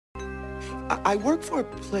I work for a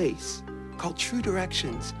place called True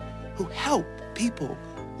Directions who help people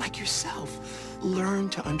like yourself learn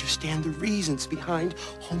to understand the reasons behind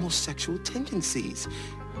homosexual tendencies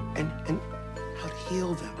and how to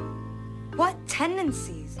heal them. What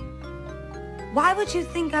tendencies? Why would you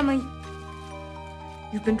think I'm a...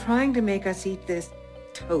 You've been trying to make us eat this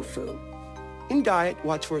tofu. In diet,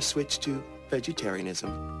 watch for a switch to vegetarianism.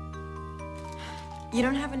 You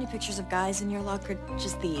don't have any pictures of guys in your locker,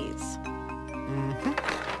 just these. Mm-hmm.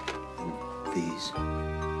 And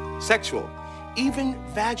these. Sexual, even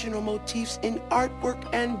vaginal motifs in artwork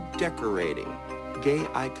and decorating. Gay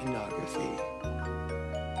iconography.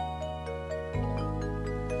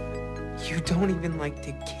 You don't even like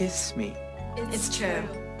to kiss me. It's true.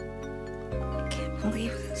 I can't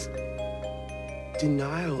believe this.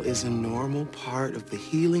 Denial is a normal part of the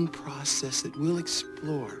healing process that we'll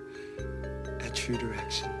explore at True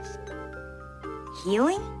Directions.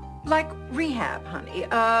 Healing? Like rehab, honey.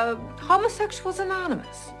 Homosexuals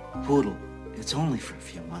Anonymous. Poodle, it's only for a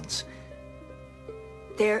few months.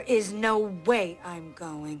 There is no way I'm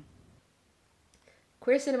going.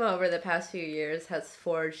 Queer cinema over the past few years has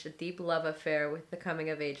forged a deep love affair with the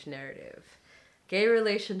coming-of-age narrative. Gay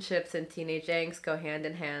relationships and teenage angst go hand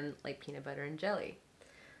in hand like peanut butter and jelly.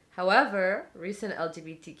 However, recent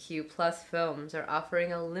LGBTQ plus films are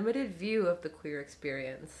offering a limited view of the queer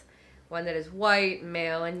experience, one that is white,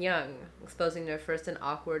 male, and young, exposing their first and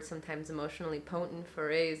awkward, sometimes emotionally potent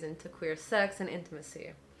forays into queer sex and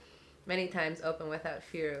intimacy, many times open without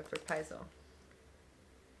fear of reprisal.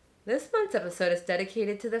 This month's episode is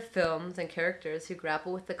dedicated to the films and characters who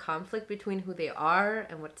grapple with the conflict between who they are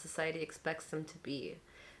and what society expects them to be,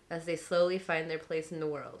 as they slowly find their place in the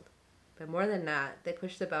world. But more than that, they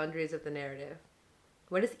push the boundaries of the narrative.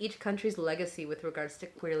 What is each country's legacy with regards to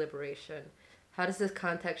queer liberation? How does this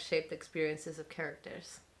context shape the experiences of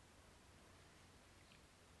characters?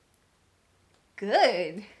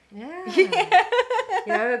 Good. Yeah.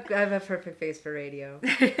 I have a perfect face for radio.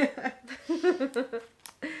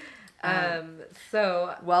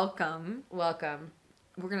 So Welcome.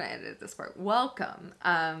 We're gonna edit this part. Welcome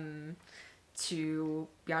to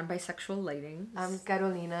Beyond Bisexual Lighting. I'm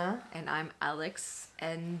Carolina. And I'm Alex.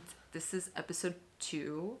 And this is episode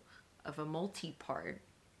 2 of a multi-part.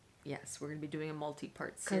 Yes, we're gonna be doing a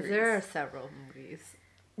multi-part series. Because there are several movies.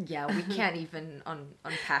 Yeah, we can't even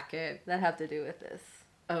unpack it. That have to do with this.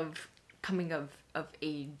 Of coming of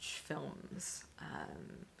age films.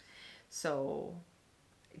 So,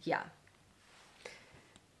 yeah.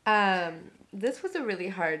 This was a really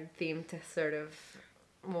hard theme to sort of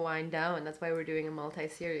wind down. That's why we're doing a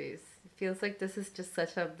multi-series. It feels like this is just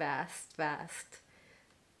such a vast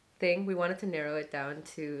thing. We wanted to narrow it down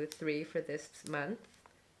to 3 for this month,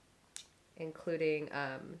 including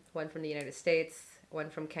one from the United States, one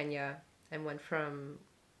from Kenya, and one from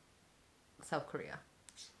South Korea.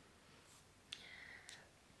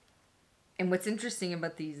 And what's interesting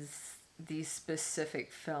about these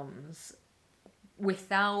specific films,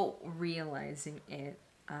 without realizing it,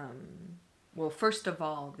 well, first of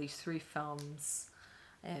all, these 3 films,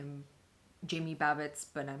 Jamie Babbitt's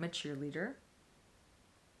But I'm a Cheerleader,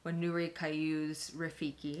 Wanuri Kahiu's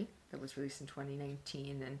Rafiki, that was released in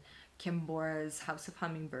 2019, and Kim Bora's House of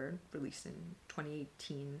Hummingbird, released in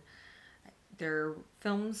 2018. They're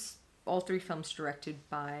films, all 3 films directed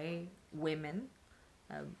by women.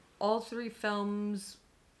 All 3 films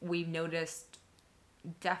we've noticed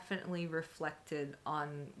definitely reflected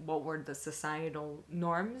on what were the societal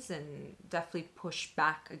norms and definitely pushed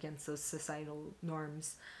back against those societal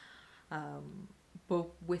norms, both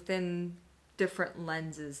within different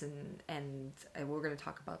lenses, and we're going to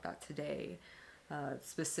talk about that today,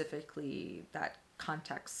 specifically that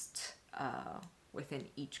context within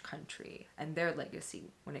each country and their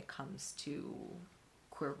legacy when it comes to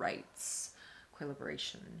queer rights, queer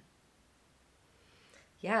liberation.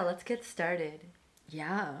 Yeah, let's get started.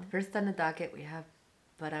 Yeah. First on the docket, we have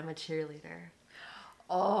But I'm a Cheerleader.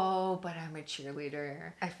 Oh, But I'm a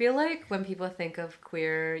Cheerleader. I feel like when people think of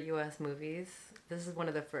queer U.S. movies, this is one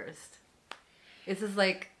of the first. This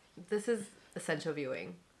is essential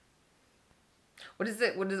viewing. What is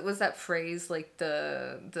it? What's that phrase? Like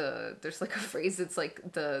there's like a phrase that's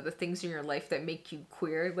like the things in your life that make you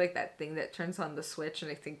queer, like that thing that turns on the switch,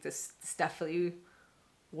 and I think this definitely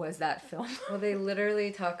was that film. Well, they literally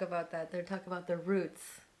talk about that. They talk about the roots.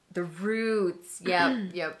 The roots.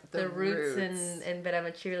 Yep. The roots in But I'm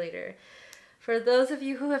a Cheerleader. For those of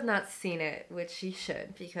you who have not seen it, which you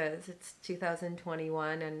should, because it's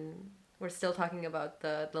 2021 and we're still talking about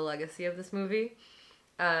the legacy of this movie.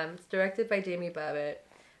 It's directed by Jamie Babbit,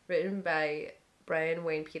 written by Brian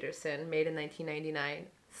Wayne Peterson, made in 1999,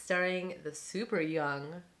 starring the super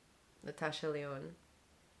young Natasha Lyonne,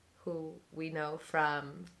 who we know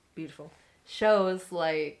from Beautiful. shows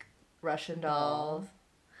like Russian Doll,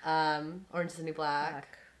 Orange is the New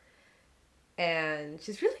Black. And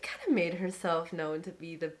she's really kind of made herself known to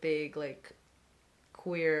be the big, like,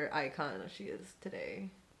 queer icon she is today.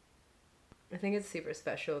 I think it's super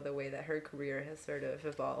special the way that her career has sort of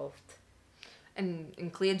evolved.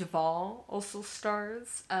 And Clea Duvall also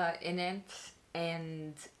stars in it.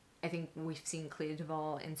 And I think we've seen Clea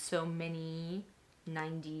Duvall in so many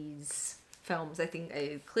 90s films. I think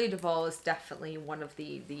Clea Duvall is definitely one of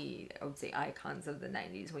the I would say icons of the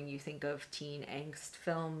 90s when you think of teen angst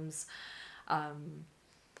films.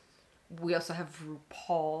 We also have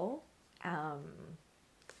RuPaul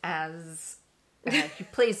as he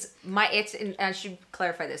plays and I should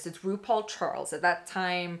clarify this, it's RuPaul Charles. At that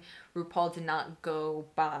time, RuPaul did not go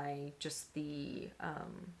by just the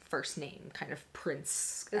first name, kind of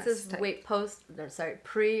Prince. This is pre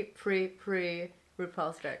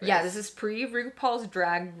RuPaul's Drag Race. Yeah, this is pre RuPaul's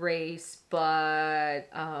Drag Race, but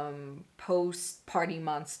post Party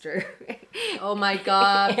Monster. Oh my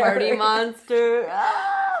god, Party Monster.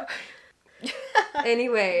 Ah!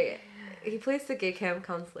 Anyway, he plays the gay camp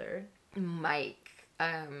counselor. Mike.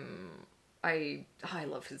 I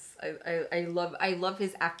love his I love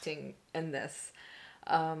his acting in this.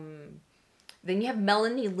 Then you have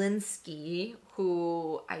Melanie Lynskey,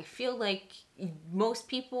 who I feel like most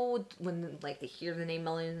people, when like they hear the name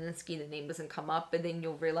Melanie Lynskey, the name doesn't come up, but then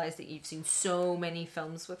you'll realize that you've seen so many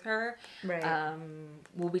films with her. Right.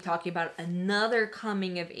 We'll be talking about another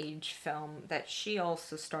coming of age film that she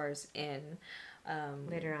also stars in.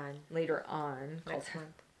 Later on. Next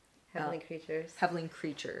month. Heavenly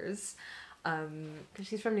Creatures. Because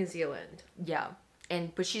she's from New Zealand. Yeah.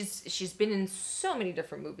 But she's been in so many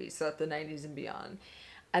different movies throughout the 90s and beyond.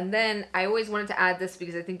 And then I always wanted to add this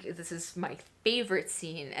because I think this is my favorite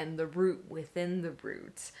scene and the root within the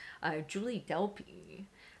root. Julie Delpy.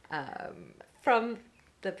 From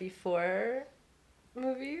the Before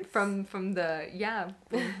movies? From the,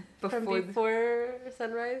 Before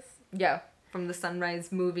Sunrise? Yeah, from the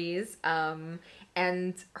Sunrise movies.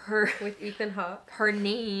 And her with Ethan Hawke. Her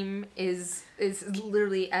name is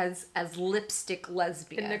literally as lipstick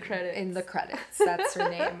lesbian in the credits. That's her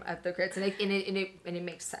name at the credits, and it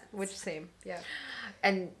makes sense. Which same, yeah.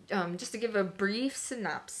 And just to give a brief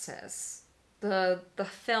synopsis, the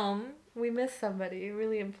film. We missed somebody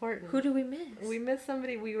really important. Who do we miss? We missed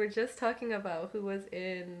somebody we were just talking about who was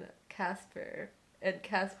in Casper and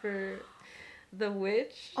Casper. The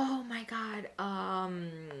Witch. Oh my god.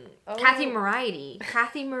 Kathy Moriarty.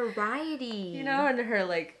 Kathy Moriarty. You know, in her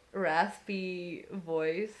like raspy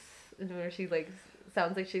voice, where she like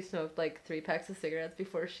sounds like she smoked like 3 packs of cigarettes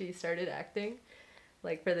before she started acting,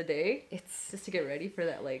 like for the day. It's just to get ready for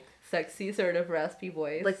that like sexy sort of raspy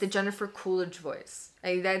voice, like the Jennifer Coolidge voice.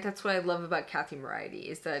 That's what I love about Kathy Moriarty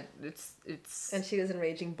is that it's. And she was in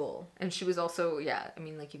Raging Bull. And she was also like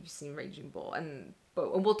if you've seen Raging Bull and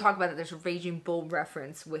we'll talk about it. There's a Raging Bull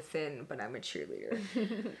reference within But I'm a Cheerleader.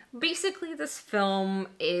 Basically, this film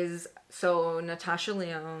is... So, Natasha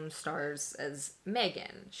Lyonne stars as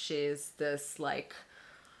Megan. She's this, like,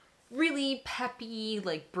 really peppy,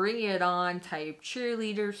 like, bring it on type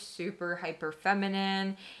cheerleader, super hyper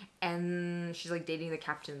feminine. And she's, like, dating the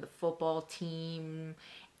captain of the football team.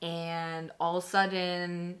 And all of a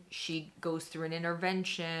sudden, she goes through an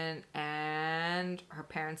intervention and her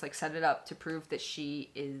parents like set it up to prove that she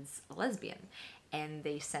is a lesbian. And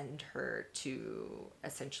they send her to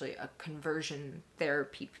essentially a conversion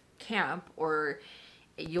therapy camp, or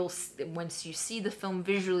once you see the film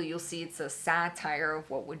visually, you'll see it's a satire of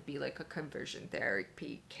what would be like a conversion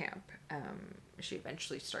therapy camp. She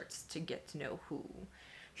eventually starts to get to know who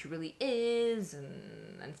she really is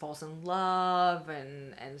and falls in love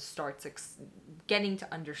and starts getting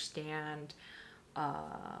to understand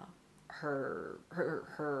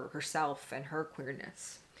herself and her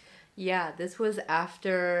queerness. Yeah, this was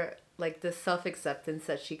after like the self-acceptance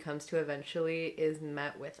that she comes to eventually is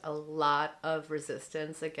met with a lot of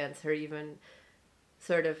resistance against her even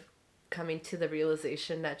sort of coming to the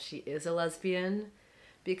realization that she is a lesbian.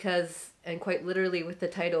 Because, and quite literally with the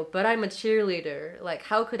title, But I'm a Cheerleader. Like,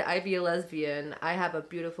 how could I be a lesbian? I have a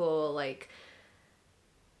beautiful, like,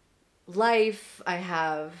 life. I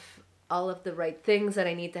have all of the right things that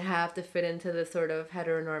I need to have to fit into this sort of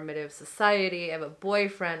heteronormative society. I have a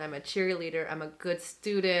boyfriend. I'm a cheerleader. I'm a good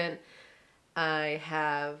student. I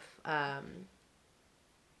have,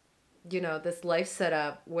 this life set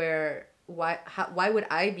up where why would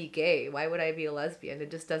I be gay? Why would I be a lesbian?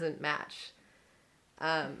 It just doesn't match.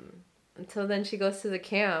 until then she goes to the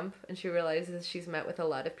camp and she realizes she's met with a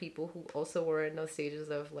lot of people who also were in those stages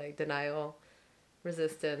of like denial,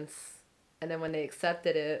 resistance, and then when they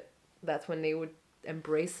accepted it, that's when they would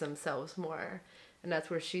embrace themselves more. And that's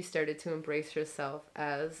where she started to embrace herself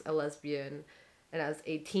as a lesbian and as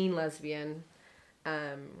a teen lesbian,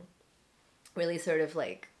 really sort of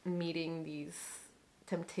like meeting these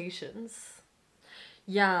temptations.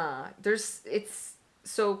 Yeah, it's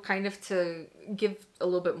so kind of to give a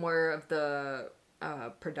little bit more of the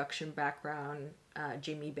production background.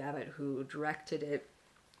 Jamie Babbit, who directed it,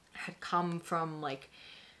 had come from like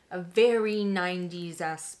a very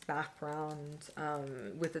 90s-esque background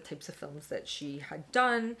with the types of films that she had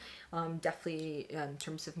done. Definitely in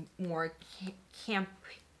terms of more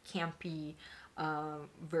campy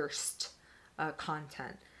versed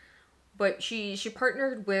content. But she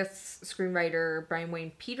partnered with screenwriter Brian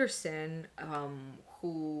Wayne Peterson,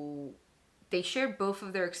 who they shared both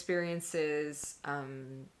of their experiences.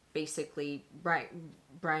 Basically,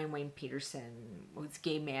 Brian Wayne Peterson was a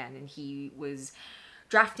gay man, and he was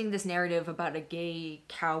drafting this narrative about a gay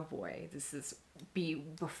cowboy. This is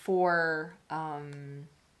before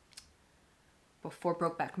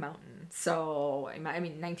Brokeback Mountain. So, I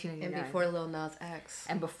mean, 1999. And before Lil Nas X.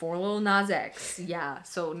 And before Lil Nas X, yeah.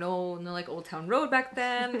 So no like Old Town Road back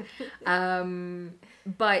then.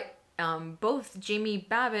 But both Jamie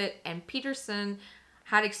Babbit and Peterson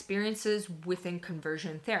had experiences within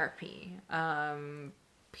conversion therapy.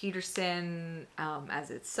 Peterson, as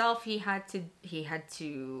itself, he had to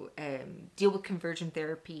deal with conversion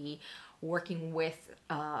therapy, working with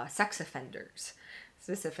sex offenders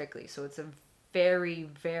specifically. So it's a very,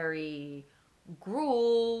 very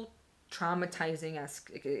gruel, traumatizing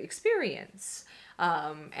experience,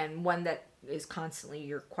 and one that is constantly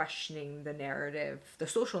you're questioning the narrative, the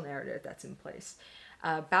social narrative that's in place.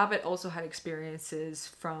 Babbit also had experiences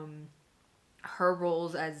from her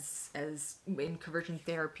roles as in conversion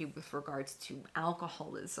therapy with regards to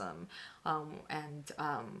alcoholism, and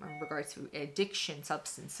in regards to addiction,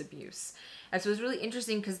 substance abuse. And so it was really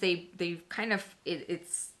interesting because they kind of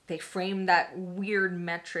they frame that weird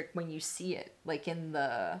metric when you see it, like in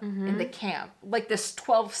the camp, like this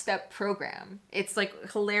 12-step program. It's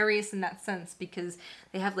like hilarious in that sense because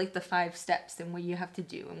they have like the 5 steps and what you have to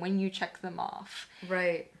do and when you check them off.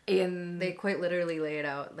 Right. And they quite literally lay it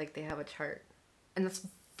out like they have a chart. And that's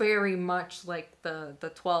very much like the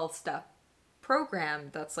 12-step program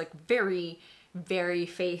that's like very, very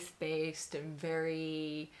faith-based and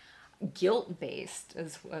very guilt-based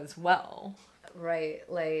as well. Right.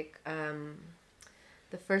 Like,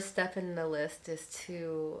 the first step in the list is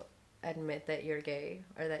to admit that you're gay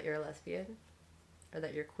or that you're a lesbian or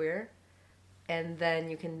that you're queer. And then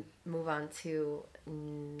you can move on to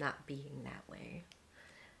not being that way.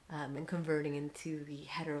 And converting into the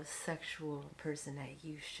heterosexual person that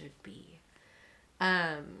you should be.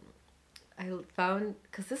 I found,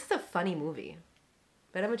 because this is a funny movie,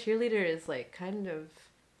 but I'm a Cheerleader is like kind of,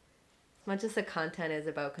 as much as the content is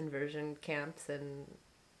about conversion camps and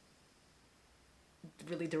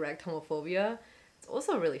really direct homophobia, it's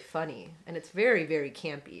also really funny. And it's very, very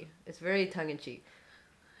campy. It's very tongue-in-cheek.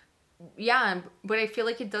 Yeah, but I feel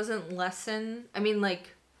like it doesn't lessen, I mean,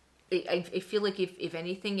 like, I feel like if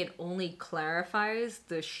anything, it only clarifies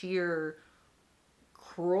the sheer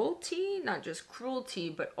cruelty, not just cruelty,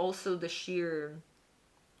 but also the sheer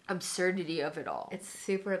absurdity of it all. It's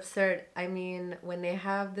super absurd. I mean, when they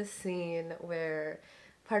have this scene where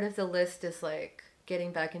part of the list is like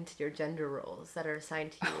getting back into your gender roles that are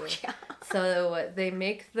assigned to you. Oh, yeah. So they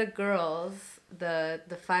make the girls, the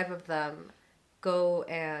 5 of them, go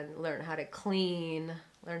and learn how to clean,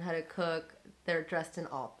 learn how to cook. They're dressed in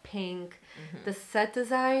all pink. Mm-hmm. The set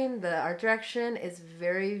design, the art direction is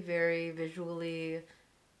very, very visually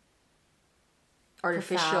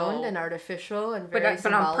artificial and artificial and very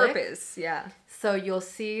but on purpose, yeah. So you'll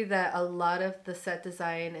see that a lot of the set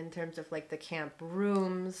design in terms of like the camp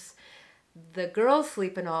rooms, the girls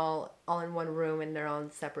sleep all in one room in their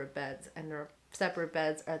own separate beds, and their separate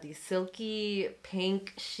beds are these silky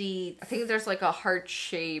pink sheets. I think there's like a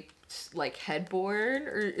heart-shaped like headboard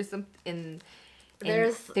or something.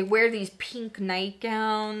 They wear these pink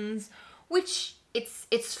nightgowns, which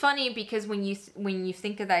it's funny because when you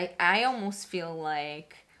think of that, I almost feel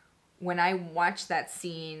like when I watched that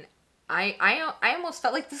scene, I almost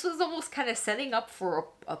felt like this was almost kind of setting up for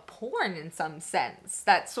a porn in some sense.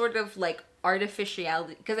 That sort of like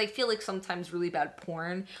artificiality, because I feel like sometimes really bad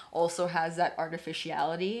porn also has that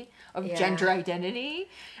artificiality of gender identity.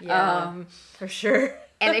 Yeah, for sure.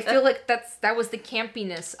 And I feel like that was the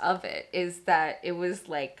campiness of it, is that it was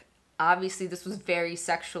like, obviously this was very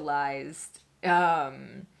sexualized,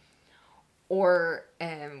 Or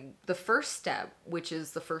the first step, which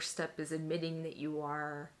is the first step is admitting that you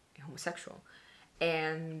are homosexual.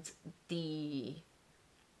 And the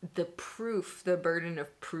proof, the burden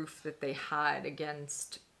of proof that they had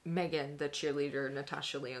against Megan, the cheerleader,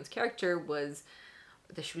 Natasha Lyonne's character, was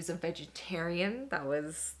that she was a vegetarian. That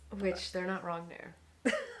was... Which, they're not wrong there.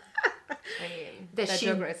 I mean, that she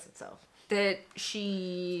joke writes itself. That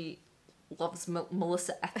she loves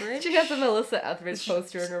Melissa Etheridge. She has a Melissa Etheridge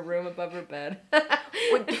poster in her room above her bed.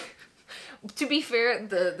 To be fair,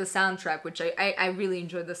 the soundtrack, which I really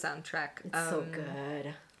enjoyed the soundtrack. It's so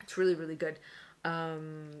good. It's really, really good.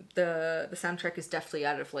 The soundtrack is definitely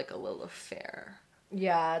out of like a Lilith Fair.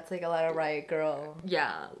 Yeah, it's like a lot of Riot Girl.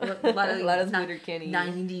 Yeah, a lot of a lot of Scooter Kenny.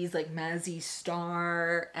 90s like Mazzy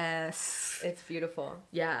Star-esque. It's beautiful.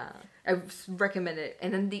 Yeah, I recommend it.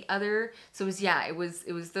 And then the other, so it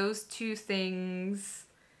was those two things.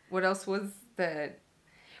 What else was that?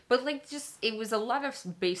 But like just it was a lot of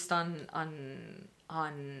based on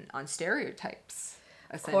stereotypes.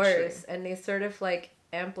 Of course, and they sort of like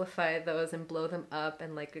amplify those and blow them up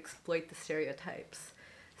and like exploit the stereotypes.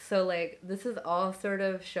 So, like, this is all sort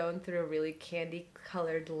of shown through a really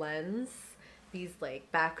candy-colored lens. These,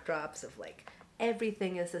 like, backdrops of, like,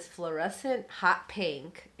 everything is this fluorescent hot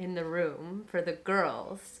pink in the room for the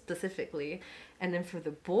girls, specifically. And then for the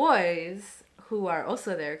boys, who are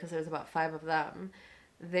also there, because there's about 5 of them,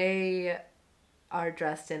 they are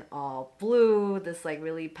dressed in all blue, this, like,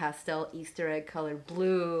 really pastel Easter egg colored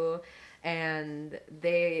blue. And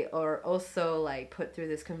they are also, like, put through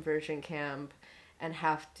this conversion camp and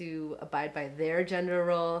have to abide by their gender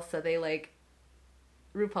role. So they, like,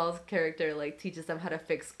 RuPaul's character, like, teaches them how to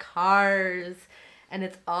fix cars. And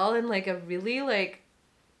it's all in, like, a really, like,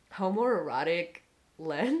 homoerotic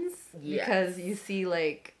lens. Yes. Because you see,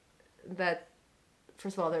 like, that,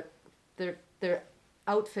 first of all, their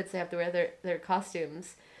outfits they have to wear, their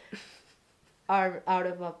costumes are out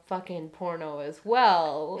of a fucking porno as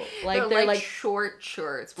well. Like, they're like short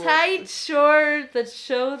shorts. Tight shorts that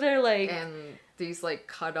show their, like... And these like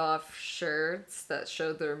cut off shirts that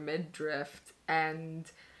show their midriff,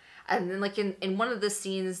 and then like in one of the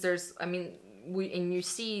scenes there's you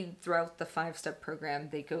see throughout the 5-step program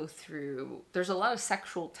they go through, there's a lot of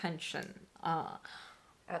sexual tension.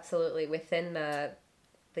 Absolutely, within the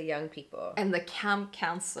young people. And the camp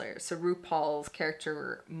counselor, so RuPaul's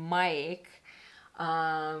character Mike,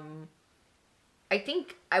 I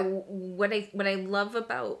think what I love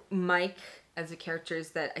about Mike as a character is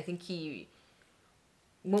that I think he,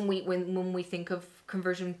 when we think of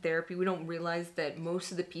conversion therapy, we don't realize that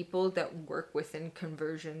most of the people that work within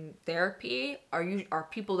conversion therapy are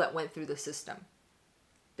people that went through the system.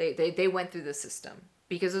 They went through the system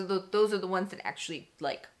because those are the ones that actually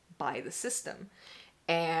like buy the system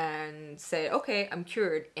and say, okay, I'm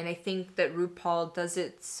cured. And I think that RuPaul does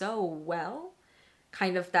it so well,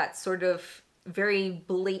 kind of that sort of very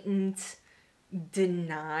blatant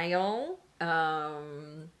denial.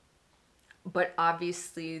 But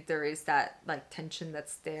obviously there is that like tension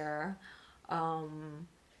that's there. And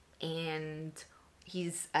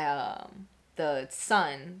he's the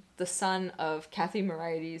son of Kathy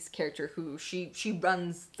Moriety's character, who she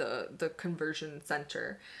runs the conversion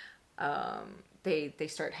center. They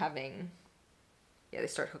start hooking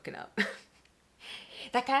up.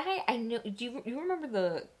 That guy, I know, do you remember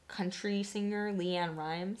the country singer Leanne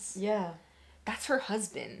Rimes? Yeah. That's her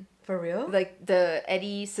husband. For real? Like the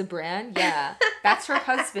Eddie Sabran? Yeah. That's her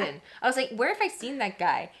husband. I was like, where have I seen that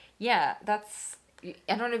guy? Yeah, that's...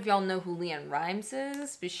 I don't know if y'all know who Leanne Rimes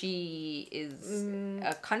is, but she is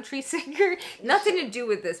a country singer. Nothing to do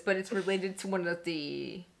with this, but it's related to one of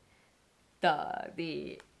the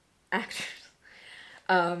actors.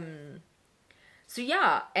 So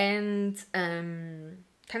yeah, and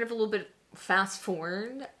kind of a little bit fast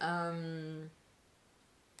forward.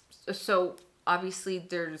 So obviously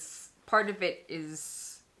there's part of it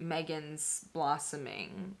is Megan's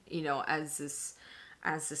blossoming, as this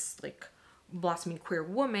like blossoming queer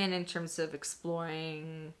woman in terms of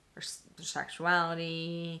exploring her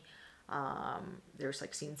sexuality. There's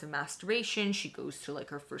like scenes of masturbation. She goes to like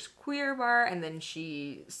her first queer bar, and then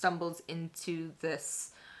she stumbles into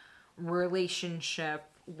this relationship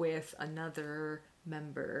with another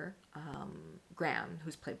member, Graham,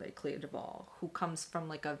 who's played by Clea Duvall, who comes from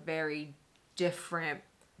like a very different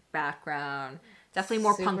background, definitely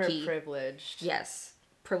more punky. Super privileged. Yes,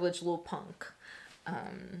 privileged little punk.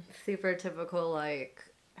 Super typical, like,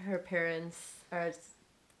 her parents are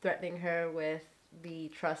threatening her with the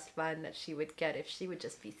trust fund that she would get if she would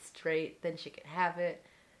just be straight, then she could have it.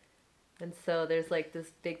 And so there's like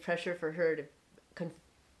this big pressure for her to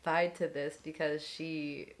confide to this because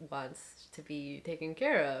she wants to be taken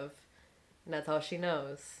care of, and that's all she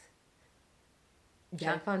knows. Which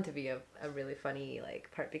I found to be a really funny like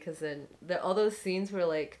part, because then all those scenes where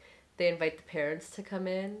like they invite the parents to come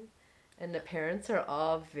in, and the parents are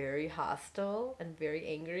all very hostile and very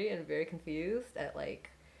angry and very confused at like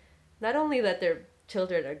not only that their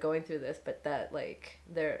children are going through this, but that like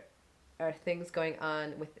there are things going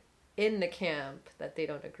on within the camp that they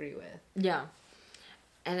don't agree with. Yeah.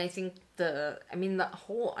 And I think the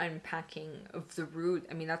whole unpacking of the root,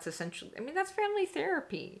 that's essentially, that's family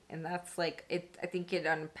therapy. And that's like, I think it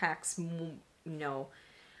unpacks,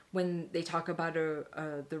 when they talk about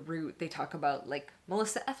the root, they talk about like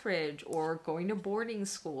Melissa Etheridge or going to boarding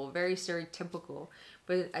school, very stereotypical.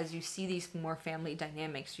 But as you see these more family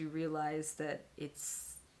dynamics, you realize that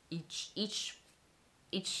it's each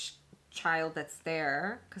child that's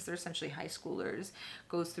there, because they're essentially high schoolers,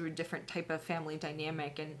 goes through a different type of family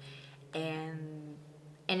dynamic, and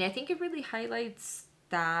I think it really highlights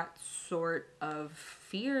that sort of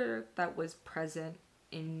fear that was present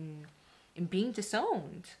in being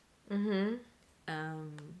disowned.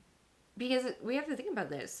 Because we have to think about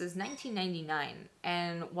this. This is 1999,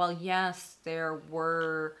 and while yes, there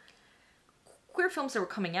were queer films that were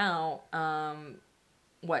coming out,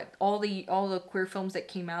 all the queer films that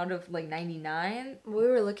came out of like 99. We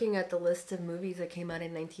were looking at the list of movies that came out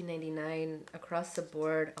in 1999 across the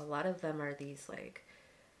board. A lot of them are these like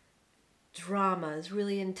dramas,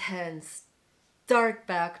 really intense, dark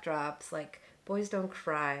backdrops, like Boys Don't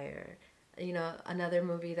Cry, or another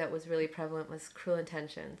movie that was really prevalent was Cruel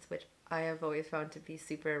Intentions, which I have always found to be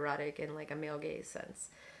super erotic in like a male gaze sense,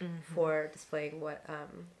 for displaying what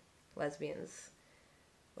lesbians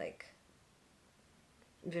like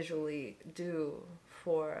visually do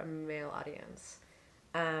for a male audience.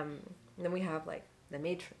 Then we have like The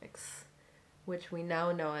Matrix, which we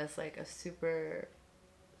now know as like a super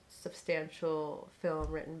substantial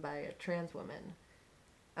film written by a trans woman.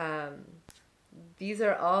 These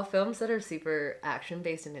are all films that are super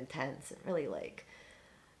action-based and intense and really like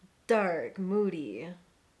dark, moody.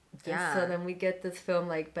 Yeah. And so then we get this film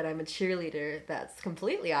like But I'm a Cheerleader that's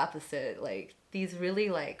completely opposite. Like these really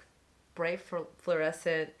like bright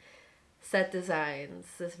fluorescent set designs,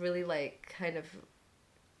 this really like kind of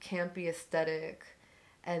campy aesthetic,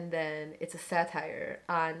 and then it's a satire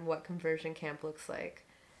on what conversion camp looks like.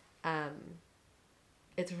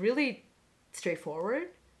 It's really straightforward,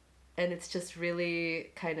 and it's just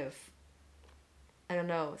really kind of, I don't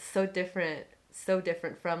know, so different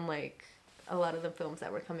from like a lot of the films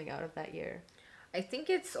that were coming out of that year. I think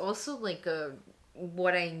it's also like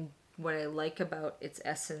what I like about its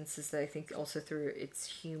essence is that I think also through its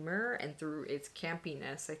humor and through its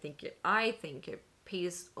campiness, I think it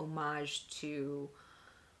pays homage to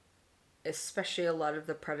especially a lot of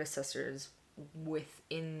the predecessors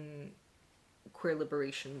within queer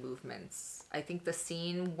liberation movements. I think the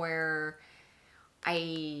scene where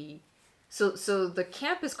so the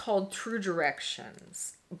camp is called True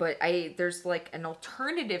Directions, but there's like an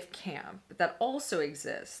alternative camp that also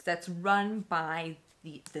exists that's run by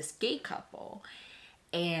this gay couple,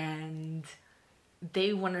 and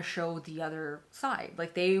they want to show the other side.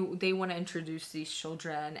 Like they want to introduce these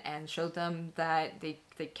children and show them that they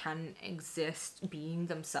can exist being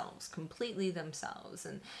themselves, completely themselves,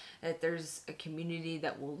 and that there's a community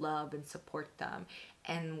that will love and support them.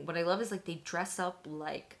 And what I love is like they dress up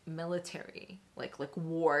like military, like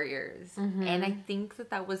warriors. And I think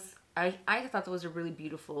that was I thought that was a really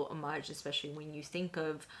beautiful homage, especially when you think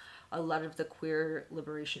of a lot of the queer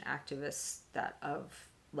liberation activists that of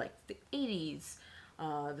like the 80s,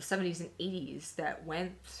 the 70s and 80s that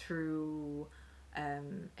went through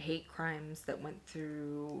hate crimes, that went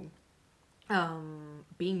through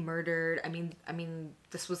being murdered. I mean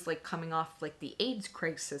this was like coming off like the AIDS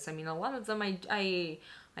crisis. I mean, a lot of them I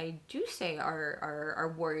do say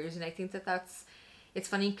are warriors, and I think it's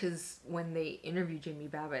funny because when they interviewed Jamie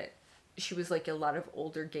Babbit, she was like, a lot of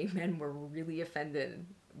older gay men were really offended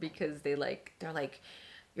because they're like,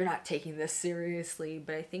 you're not taking this seriously.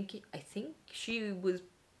 But I think she was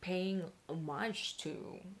paying homage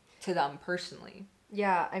to them personally.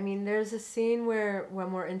 Yeah, I mean, there's a scene where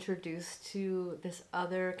when we're introduced to this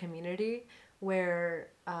other community where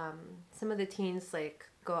some of the teens like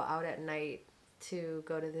go out at night to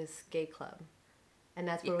go to this gay club, and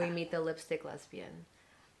that's where we meet the lipstick lesbian.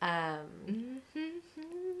 And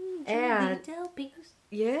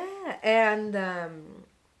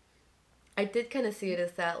I did kind of see it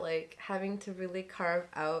as that, like, having to really carve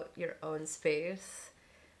out your own space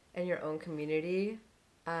and your own community.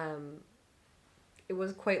 It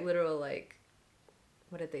was quite literal, like,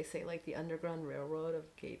 what did they say? Like the Underground Railroad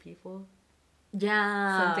of gay people?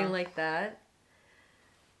 Yeah. Something like that.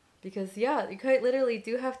 Because, yeah, you quite literally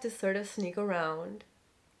do have to sort of sneak around.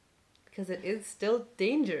 Because it is still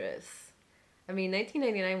dangerous. I mean,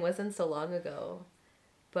 1999 wasn't so long ago.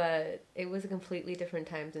 But it was a completely different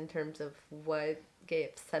times in terms of what gay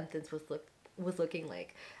acceptance was looking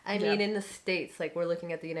like. I mean, in the States, like, we're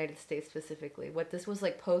looking at the United States specifically. What this was,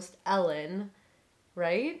 like, post-Ellen,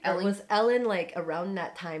 right? Or was Ellen, like, around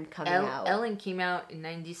that time coming out? Ellen came out in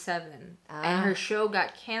 97. And her show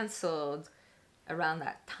got canceled around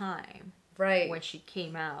that time. Right. When she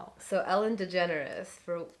came out. So Ellen DeGeneres,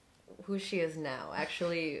 for who she is now,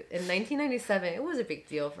 actually, in 1997, it was a big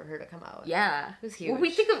deal for her to come out. Yeah. It was huge. When we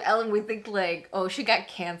think of Ellen, we think, like, oh, she got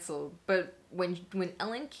canceled. But when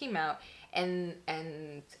Ellen came out, and I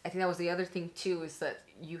think that was the other thing, too, is that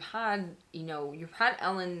you had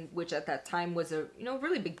Ellen, which at that time was a,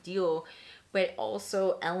 really big deal, but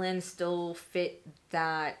also Ellen still fit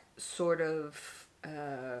that sort of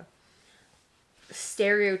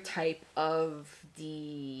stereotype of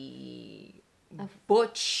the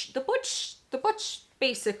butch,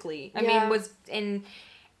 basically. I mean,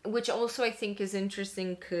 which also I think is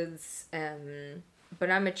interesting because, but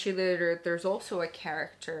I'm a cheerleader, there's also a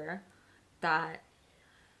character that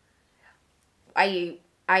I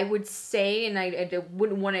would say, and I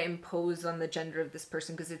wouldn't want to impose on the gender of this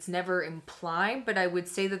person because it's never implied, but I would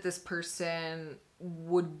say that this person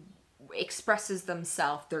expresses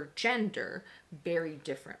themselves, their gender, very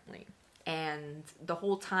differently. And the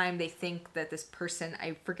whole time they think that this person,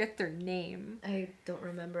 I forget their name. I don't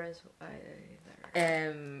remember as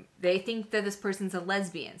either. They think that this person's a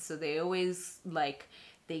lesbian, so they always, like,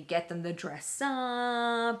 they get them to dress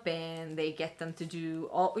up and they get them to do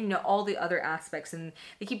all the other aspects, and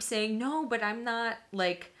they keep saying, no, but I'm not,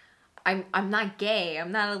 like, I'm not gay,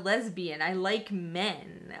 I'm not a lesbian, I like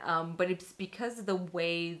men. But it's because of the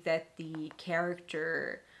way that the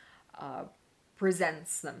character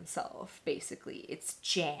presents themselves, basically. It's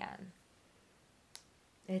Jan.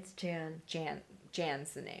 It's Jan.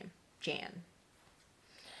 Jan's the name. Jan.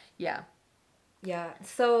 Yeah. Yeah,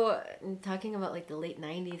 so talking about, like, the late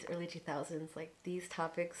 90s, early 2000s, like, these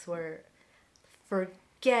topics were,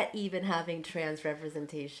 forget even having trans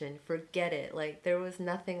representation, forget it, like, there was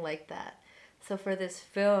nothing like that. So for this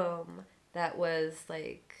film that was,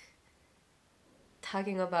 like,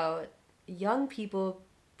 talking about young people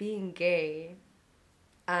being gay,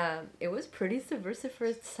 it was pretty subversive for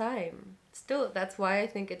its time. Still, that's why I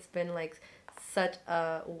think it's been, like, such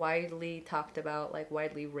a widely talked about, like,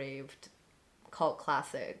 widely raved cult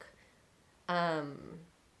classic,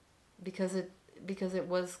 because it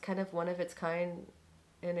was kind of one of its kind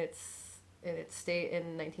in its state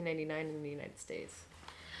in 1999 in the United States.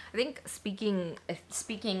 I think speaking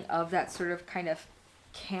of that sort of kind of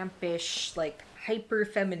campish, like, hyper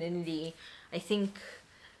femininity, I think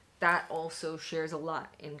that also shares a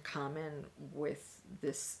lot in common with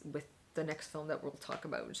the next film that we'll talk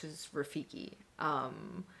about, which is Rafiki.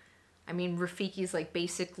 I mean, Rafiki's, like,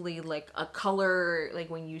 basically, like, a color, like,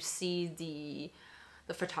 when you see the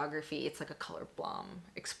photography, it's like a color bomb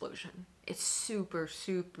explosion. It's super,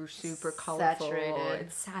 super, super colorful.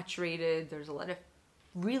 It's saturated. There's a lot of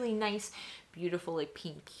really nice, beautiful, like,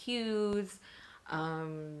 pink hues.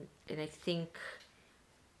 And I think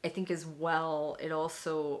as well, it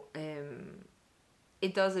also,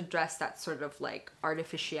 it does address that sort of, like,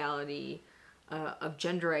 artificiality of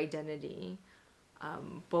gender identity.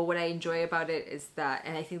 But what I enjoy about it is that,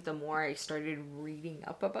 and I think the more I started reading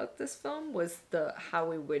up about this film, was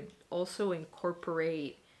how it would also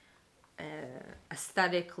incorporate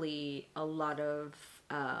aesthetically a lot of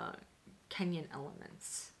Kenyan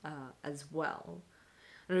elements as well.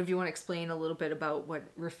 I don't know if you want to explain a little bit about what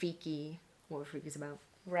Rafiki's about.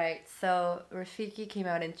 Right, so Rafiki came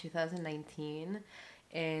out in 2019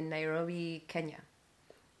 in Nairobi, Kenya.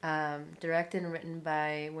 Directed and written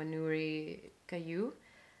by Wanuri Kahiu.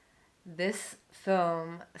 This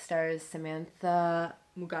film stars Samantha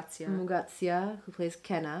Mugatsya, who plays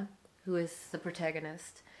Kenna, who is the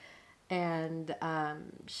protagonist, and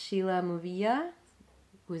Sheila Muvia,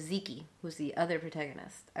 who's Ziki, who's the other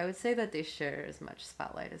protagonist. I would say that they share as much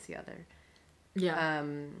spotlight as the other. Yeah.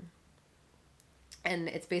 And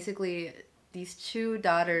it's basically these two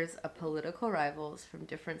daughters of political rivals from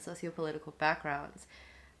different socio-political backgrounds.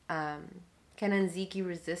 Ken and Ziki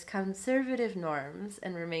resist conservative norms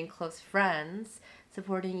and remain close friends,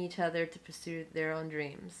 supporting each other to pursue their own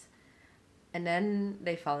dreams. And then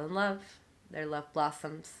they fall in love. Their love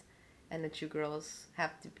blossoms, and the two girls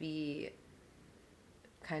have to be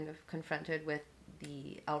kind of confronted with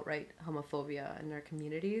the outright homophobia in their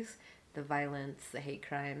communities the violence, the hate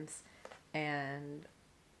crimes, and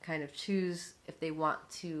kind of choose if they want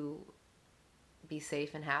to be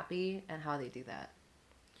safe and happy and how they do that.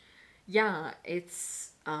 Yeah,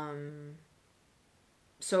 it's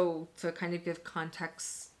so to kind of give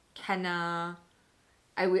context, Kenna,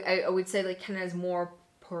 I would say like Kenna is more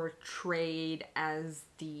portrayed as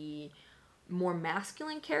the more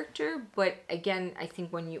masculine character, but again, I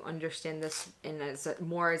think when you understand this and as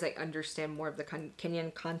I understand more of the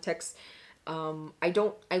Kenyan context,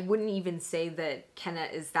 I wouldn't even say that Kenna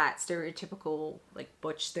is that stereotypical like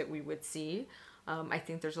butch that we would see. I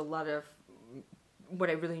think there's a lot of, what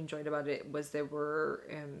I really enjoyed about it was there were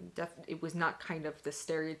it was not kind of the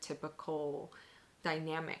stereotypical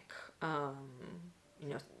dynamic,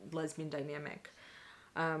 lesbian dynamic.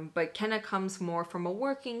 But Kenna comes more from a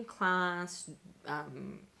working class,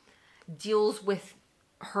 deals with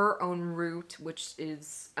her own root, which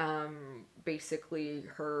is basically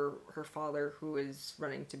her father, who is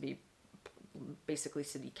running to be basically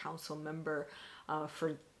city council member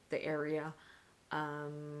for the area.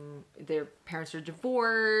 Their parents are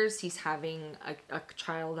divorced. He's having a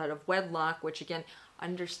child out of wedlock, which again,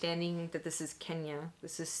 understanding that this is Kenya,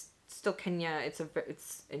 this is still Kenya. It's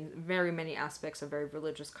in very many aspects a very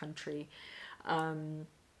religious country. A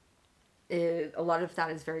lot of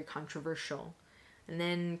that is very controversial. And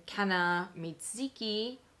then Kenna meets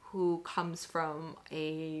Ziki, who comes from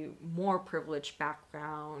a more privileged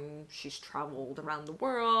background. She's traveled around the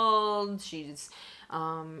world. She's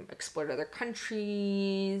explored other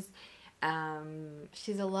countries.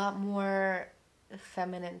 She's a lot more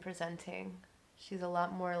feminine presenting. She's a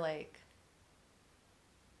lot more like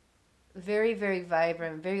very, very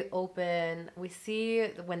vibrant, very open. We see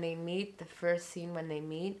when they meet, the first scene when they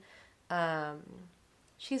meet,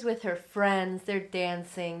 she's with her friends, they're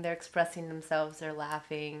dancing, they're expressing themselves, they're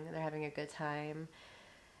laughing, they're having a good time.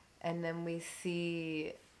 And then we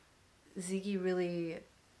see Ziggy really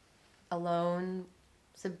alone,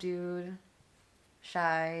 subdued,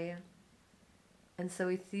 shy. And so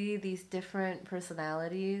we see these different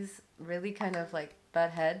personalities really kind of like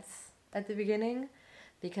butt heads at the beginning,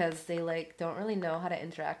 because they like don't really know how to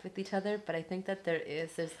interact with each other. But I think that there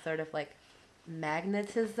is this sort of like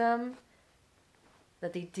magnetism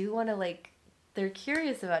that they do want to like, they're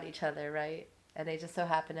curious about each other, right? And they just so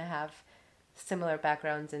happen to have similar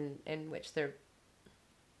backgrounds in which their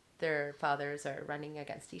fathers are running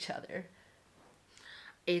against each other.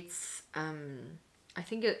 It's I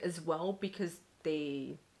think it as well because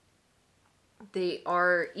they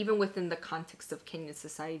are, even within the context of Kenyan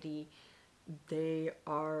society, they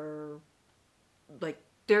are like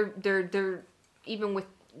they're even with,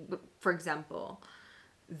 for example,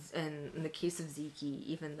 in the case of Ziki,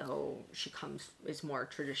 even though she is more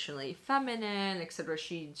traditionally feminine, etc.,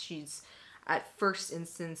 she's at first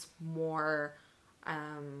instance more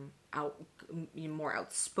more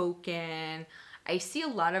outspoken. I see a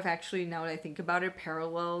lot of, actually, now that I think about it,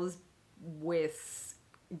 parallels with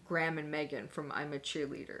Graham and Megan from I'm a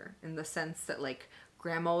Cheerleader, in the sense that like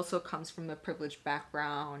Graham also comes from a privileged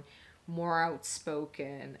background, more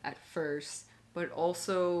outspoken at first, but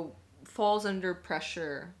also falls under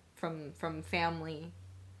pressure from family,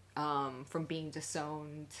 from being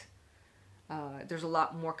disowned. There's a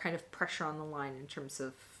lot more kind of pressure on the line in terms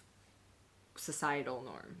of societal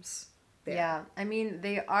norms there. Yeah, I mean,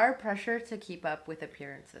 they are pressured to keep up with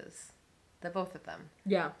appearances, the both of them.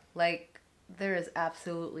 Yeah. Like, there is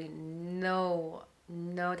absolutely no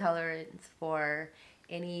tolerance for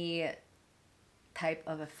any type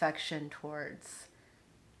of affection towards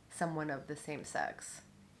someone of the same sex.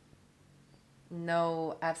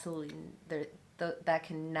 No, absolutely. That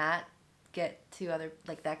cannot get to other,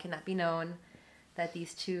 like, that cannot be known that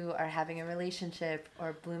these two are having a relationship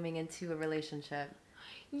or blooming into a relationship.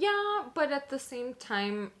 Yeah, but at the same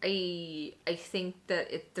time, I think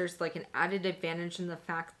that there's like an added advantage in the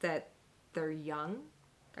fact that they're young.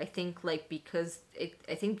 I think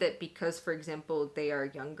because, for example, they are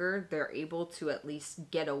younger, they're able to at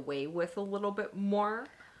least get away with a little bit more.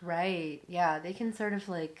 Right. Yeah, they can sort of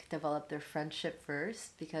like develop their friendship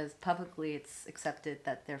first, because publicly it's accepted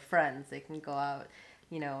that they're friends. They can go out,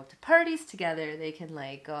 to parties together. They can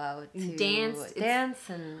like go out to dance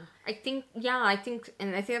and I think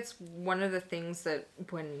that's one of the things that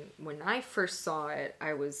when I first saw it,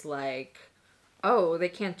 I was like, oh, they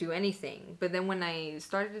can't do anything. But then when I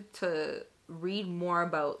started to read more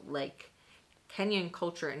about like Kenyan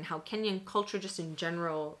culture and how Kenyan culture just in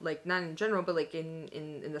general, like not in general, but like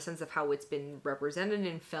in the sense of how it's been represented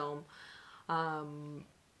in film,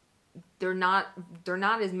 they're not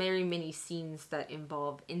as very many scenes that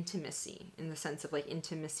involve intimacy, in the sense of like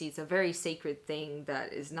intimacy is a very sacred thing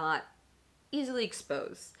that is not easily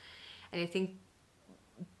exposed. And I think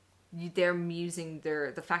they're using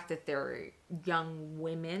the fact that they're young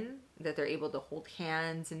women, that they're able to hold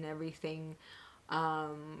hands and everything,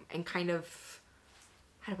 and kind of,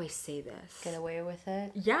 how do I say this? Get away with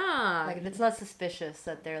it. Yeah. Like, it's not suspicious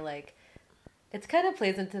that they're like, it's kind of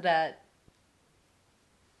plays into that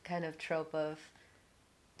kind of trope of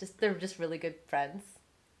they're just really good friends.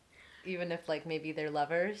 Even if, like, maybe they're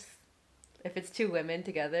lovers. If it's two women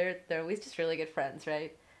together, they're always just really good friends,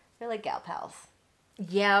 right? They're like gal pals.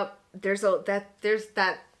 Yeah, there's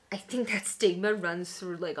that, I think that stigma runs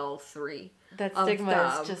through, like, all three. That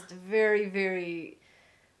stigma is just very, very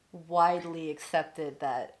widely accepted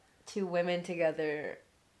that two women together,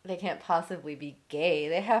 they can't possibly be gay.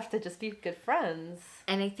 They have to just be good friends.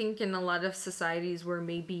 And I think in a lot of societies where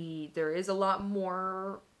maybe there is a lot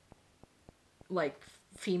more, like,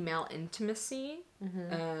 female intimacy,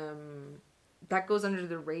 that goes under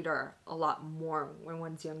the radar a lot more when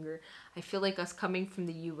one's younger. I feel like us coming from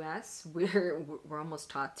the US, we're almost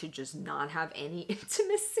taught to just not have any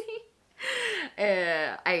intimacy.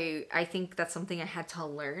 I think that's something I had to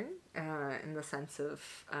learn, in the sense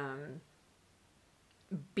of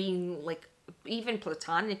being, like, even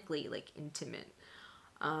platonically, like, intimate.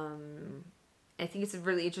 I think it's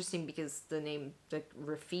really interesting because the name, like,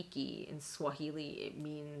 Rafiki in Swahili, it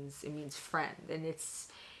means friend, and it's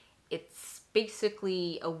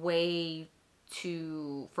basically a way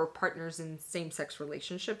for partners in same-sex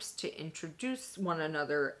relationships to introduce one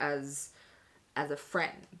another as a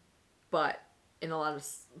friend. But in a lot of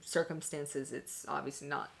circumstances, it's obviously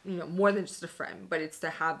not, more than just a friend, but it's to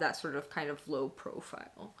have that sort of kind of low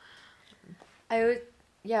profile. I'd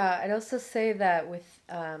also say that with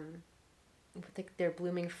like their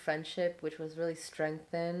blooming friendship, which was really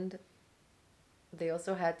strengthened, they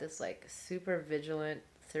also had this, like, super vigilant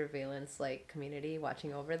surveillance, like, community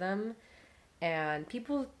watching over them, and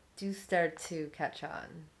people do start to catch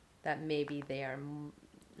on that maybe they are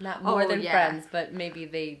not more than friends, but maybe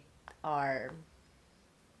they are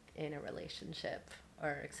in a relationship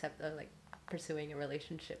or like pursuing a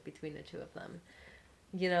relationship between the two of them.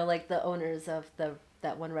 Like the owners of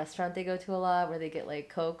that one restaurant they go to a lot where they get, like,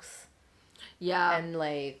 Cokes. Yeah. And,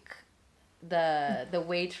 like, the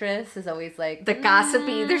waitress is always like the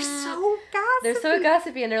gossipy. They're so gossipy. They're so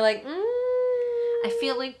gossipy, and they're like, I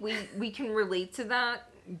feel like we can relate to that,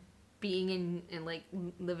 being in like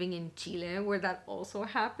living in Chile, where that also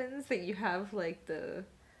happens, that you have, like, the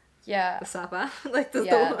sapa, like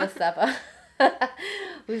the sapa,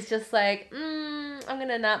 who's just like, I'm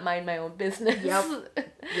gonna not mind my own business.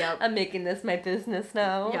 Yep. I'm making this my business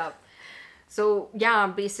now. Yep. So yeah,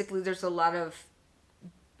 basically, there's a lot of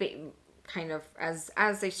kind of as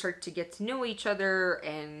they start to get to know each other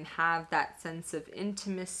and have that sense of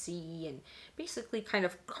intimacy and basically kind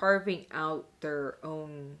of carving out their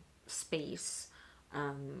own space,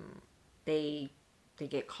 they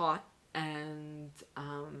get caught and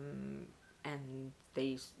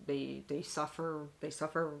they suffer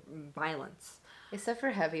violence. They suffer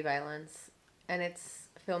heavy violence, and it's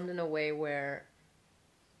filmed in a way where,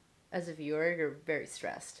 as a viewer, you're very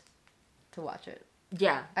stressed to watch it.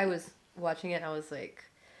 Yeah. I was watching it and I was like,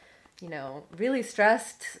 really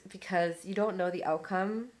stressed because you don't know the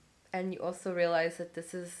outcome, and you also realize that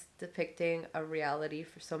this is depicting a reality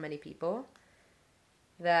for so many people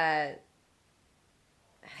that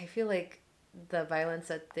I feel like the violence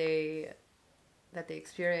that they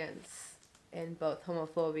experience in both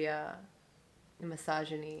homophobia and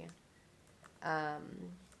misogyny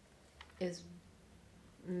is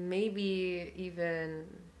maybe even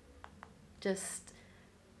just,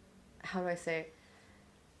 how do I say,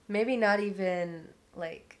 maybe not even,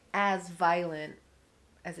 like, as violent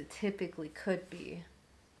as it typically could be.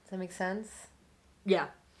 Does that make sense? Yeah.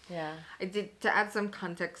 Yeah. I did, to add some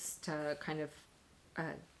context to kind of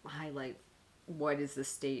highlight what is the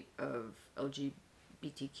state of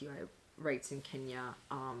LGBTQI rights in Kenya.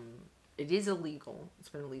 It is illegal. It's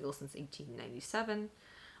been illegal since 1897.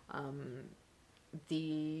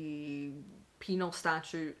 The penal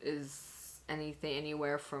statute is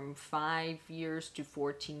anywhere from 5 years to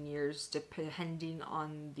 14 years, depending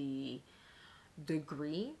on the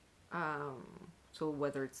degree. So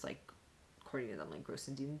whether it's, like, according to them, like, gross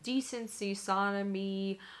indecency,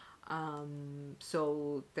 sodomy.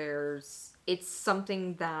 So it's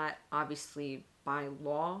something that obviously by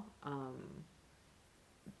law,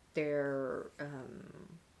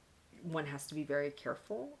 one has to be very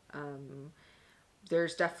careful.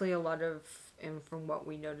 There's definitely a lot of, and from what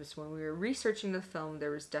we noticed when we were researching the film,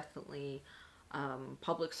 there was definitely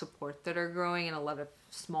public support that are growing, and a lot of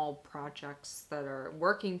small projects that are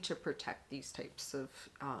working to protect these types of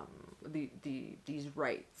these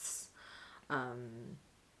rights.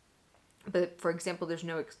 But for example,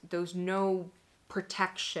 there's no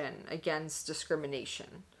protection against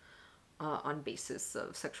discrimination on basis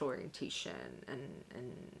of sexual orientation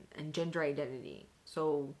and gender identity.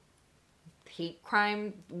 So hate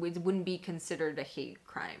crime wouldn't be considered a hate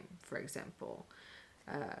crime, for example,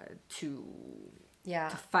 to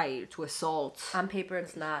fight, to assault. On paper,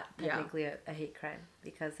 it's not technically a hate crime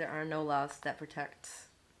because there are no laws that protect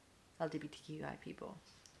LGBTQI people.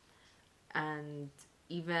 And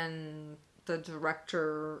even the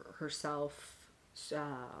director herself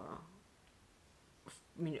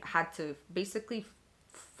had to basically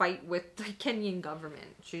fight with the Kenyan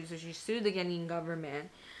government. She sued the Kenyan government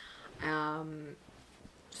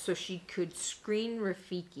so she could screen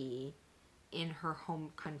Rafiki in her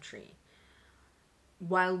home country.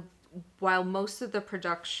 While most of the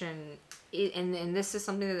production, and this is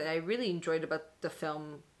something that I really enjoyed about the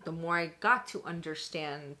film, the more I got to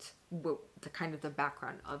understand the kind of the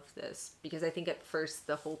background of this, because I think at first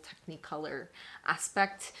the whole Technicolor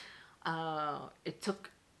aspect, I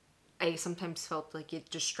sometimes felt like it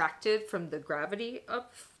distracted from the gravity of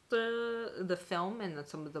the film and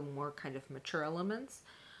some of the more kind of mature elements.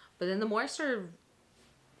 But then the more I started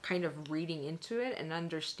kind of reading into it and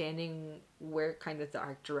understanding where kind of the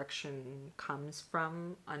art direction comes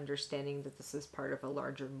from, understanding that this is part of a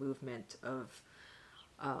larger movement of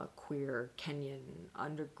queer Kenyan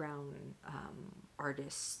underground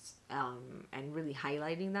artists, and really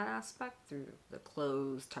highlighting that aspect through the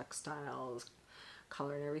clothes, textiles,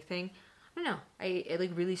 color, and everything. I don't know. I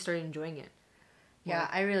like really started enjoying it. Yeah,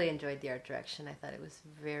 I really enjoyed the art direction. I thought it was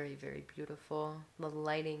very, very beautiful. The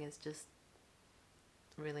lighting is just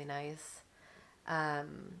really nice.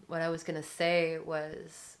 What I was going to say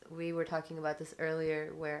was, we were talking about this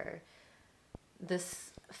earlier, where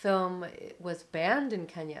this film was banned in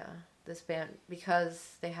Kenya.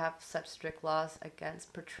 Because they have such strict laws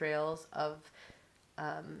against portrayals of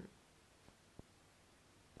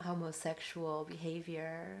homosexual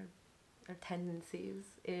behavior or tendencies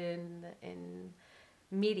in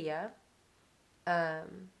media,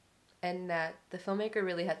 and that the filmmaker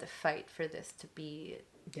really had to fight for this to be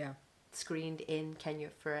screened in Kenya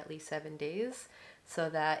for at least 7 days, so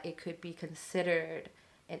that it could be considered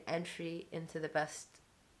an entry into the best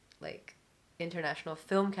international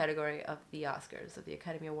film category of the Oscars, of the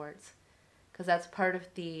Academy Awards, because that's part of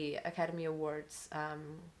the Academy Awards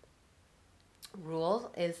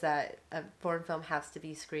rule, is that a foreign film has to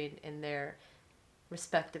be screened in their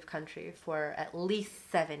respective country for at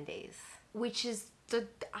least 7 days. Which is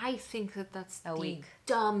I think that's the week.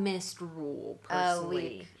 Dumbest rule, personally.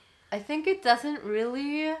 A week. I think it doesn't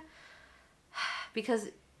really, because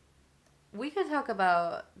we could talk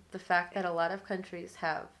about the fact that a lot of countries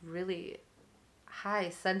have really high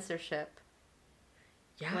censorship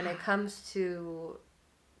when it comes to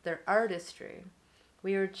their artistry.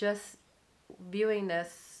 We were just viewing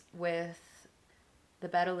this with the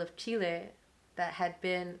Battle of Chile, that had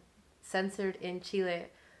been censored in Chile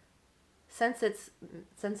since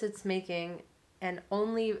its making, and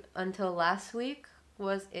only until last week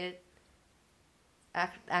was it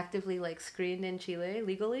actively screened in Chile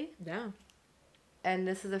legally. Yeah. And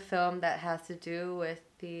this is a film that has to do with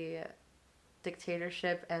the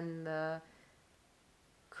dictatorship and the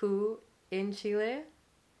coup in Chile.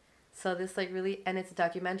 So this really, and it's a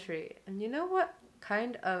documentary. And you know what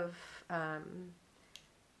kind of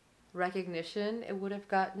recognition it would have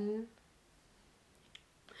gotten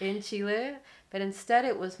in Chile? But instead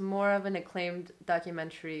it was more of an acclaimed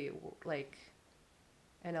documentary,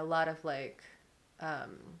 and a lot of I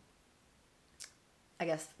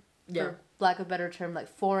guess, for lack of a better term,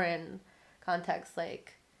 foreign context,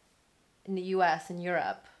 in the US and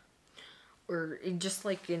Europe. Or just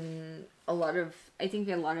in a lot of, I think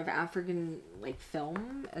a lot of African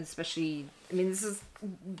film, especially, I mean,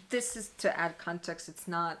 this is to add context,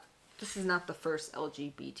 this is not the first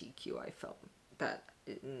LGBTQI film that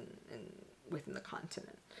within the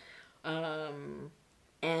continent.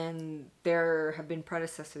 And there have been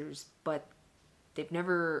predecessors, but the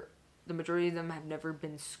majority of them have never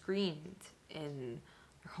been screened in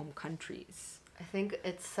their home countries. I think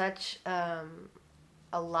it's such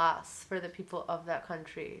a loss for the people of that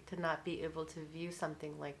country to not be able to view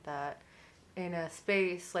something like that in a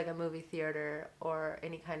space like a movie theater or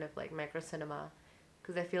any kind of micro cinema,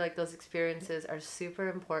 because I feel like those experiences are super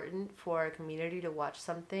important for a community to watch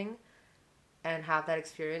something and have that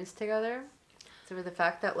experience together. So for the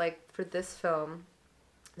fact that for this film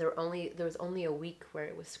there was only a week where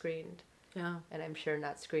it was screened, Yeah. And I'm sure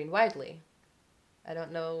not screened widely. I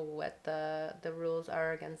don't know what the rules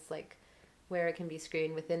are against, like, where it can be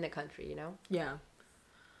screened within the country, you know? Yeah.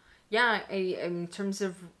 Yeah, in terms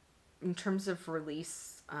of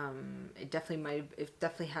release, it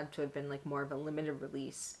definitely had to have been like more of a limited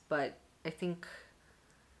release, but I think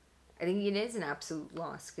it is an absolute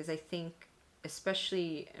loss, because I think,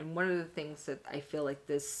 especially, and one of the things that I feel like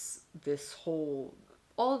this whole,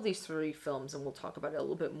 all of these 3 films, and we'll talk about it a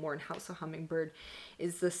little bit more in House of Hummingbird,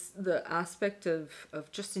 is the aspect of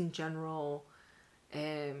just in general,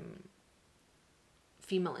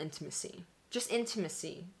 female intimacy, just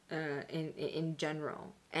intimacy, in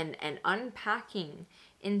general, and unpacking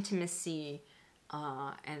intimacy,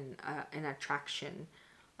 and attraction.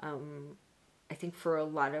 I think for a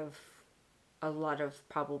lot of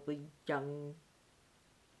probably young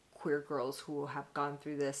queer girls who have gone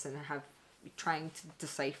through this and have trying to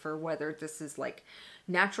decipher whether this is like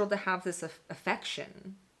natural to have this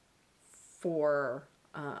affection for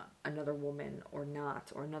another woman or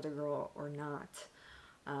not, or another girl or not.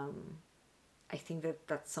 I think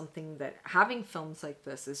that's something that having films like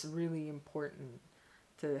this is really important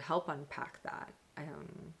to help unpack that.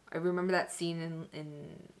 I remember that scene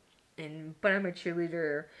in But I'm a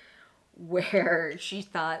Cheerleader, where she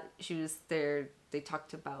thought she was there. They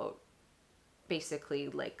talked about basically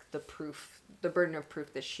like the burden of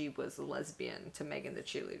proof that she was a lesbian to Megan the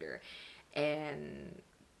cheerleader, and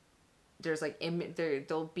there's like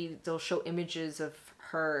they'll show images of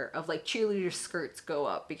her, of like cheerleader skirts go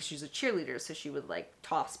up because she's a cheerleader, so she would like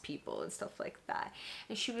toss people and stuff like that.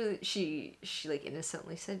 And she like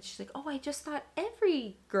innocently said, she's like, oh, I just thought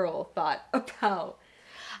every girl thought about that.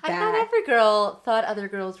 I thought every girl thought other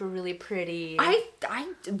girls were really pretty.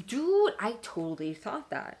 Dude, I totally thought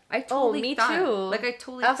that. I totally me thought, too. Like I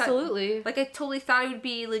totally absolutely thought, like I totally thought it would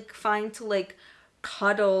be like fine to like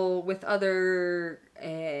cuddle with other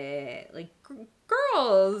like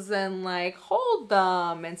girls and like hold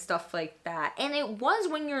them and stuff like that. And it was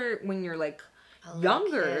when you're like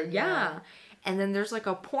younger, kid, yeah. And then there's like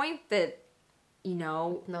a point that, you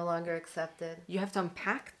know, no longer accepted. You have to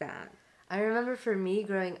unpack that. I remember for me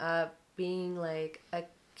growing up being like a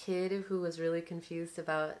kid who was really confused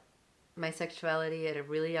about my sexuality at a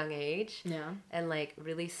really young age. Yeah. And like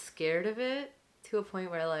really scared of it, to a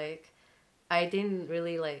point where like I didn't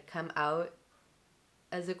really like come out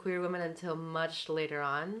as a queer woman until much later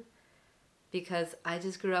on, because I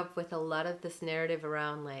just grew up with a lot of this narrative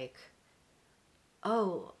around like,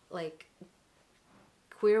 oh, like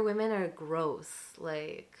queer women are gross,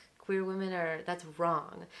 like queer women are, that's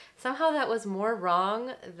wrong. Somehow that was more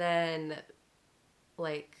wrong than,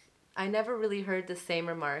 like, I never really heard the same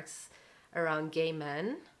remarks around gay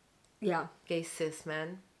men. Yeah. Gay cis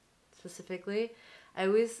men, specifically. I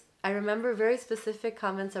remember very specific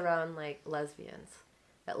comments around, like, lesbians.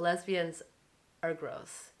 That lesbians are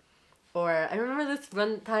gross. Or I remember this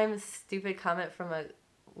one time stupid comment from a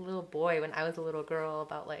little boy when I was a little girl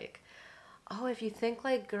about, like, oh, if you think,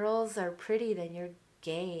 like, girls are pretty, then you're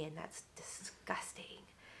gay, and that's disgusting.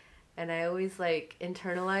 And I always like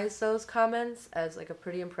internalized those comments as like a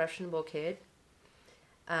pretty impressionable kid,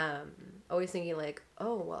 always thinking like,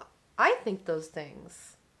 oh, well, I think those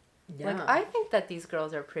things. Yeah. Like, I think that these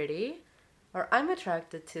girls are pretty, or I'm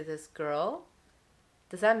attracted to this girl.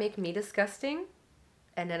 Does that make me disgusting?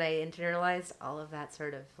 And then I internalized all of that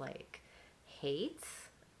sort of like hate.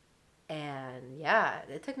 And yeah,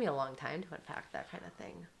 it took me a long time to unpack that kind of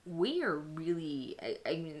thing. We are really,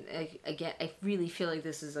 I mean, again, I really feel like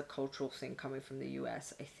this is a cultural thing coming from the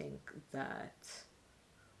U.S. I think that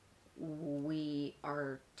we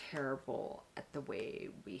are terrible at the way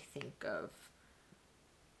we think of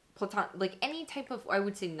like any type of, I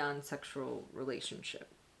would say, non-sexual relationship,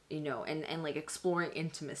 you know, and like exploring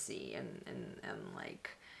intimacy and like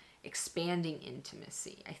expanding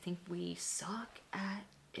intimacy. I think we suck at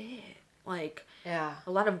it. Like, yeah,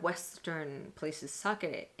 a lot of Western places suck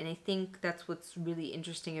at it, and I think that's what's really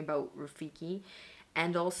interesting about Rafiki,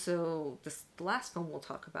 and also the last film we'll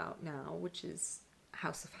talk about now, which is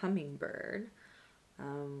House of Hummingbird.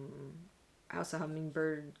 House of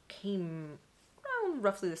Hummingbird came around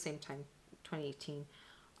roughly the same time, 2018.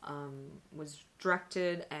 Was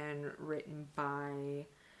directed and written by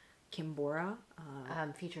Bora.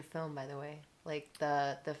 Feature film, by the way, like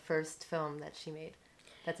the first film that she made.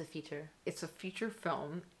 That's a feature. It's a feature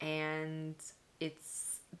film, and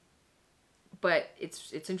it's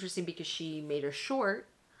interesting because she made a short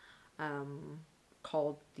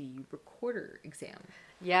called The Recorder Exam.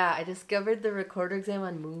 Yeah, I discovered The Recorder Exam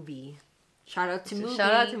on Movie. Shout out to movie.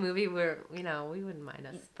 Shout out to movie where, we wouldn't mind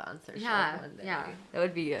a sponsorship one day. Yeah. That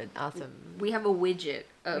would be an awesome. We have a widget.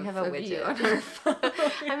 We have a widget on our phone.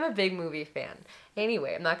 I'm a big movie fan.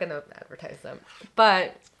 Anyway, I'm not going to advertise them.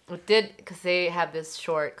 But it did, because they have this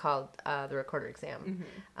short called The Recorder Exam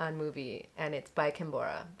on movie. And it's by Kim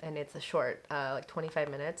Bora. And it's a short, like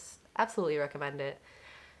 25 minutes. Absolutely recommend it.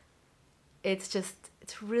 It's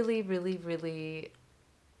really, really, really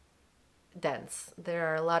dense. There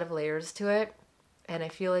are a lot of layers to it, and I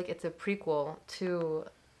feel like it's a prequel to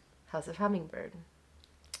House of Hummingbird.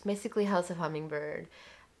 Basically, House of Hummingbird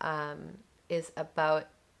is about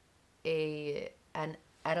an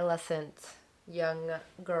adolescent young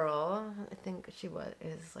girl. I think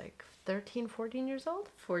is like 13, 14 years old.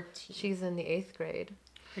 14. She's in the 8th grade.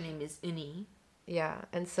 Her name is Uni. Yeah,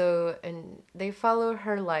 and they follow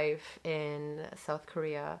her life in South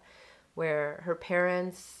Korea, where her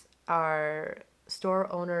parents are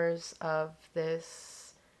store owners of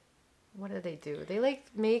this. What do? They like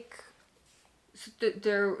make. It's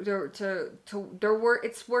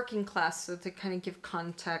working class. So to kind of give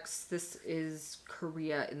context, this is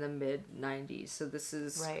Korea in the mid 90s. So this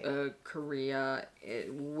is Korea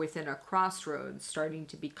within a crossroads, starting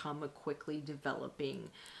to become a quickly developing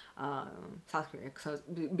South Korea, so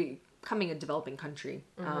becoming a developing country.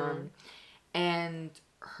 And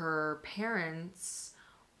her parents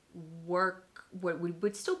work what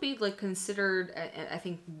would still be like considered, I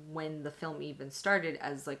think when the film even started,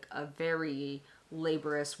 as like a very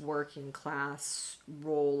laborious working class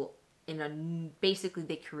role basically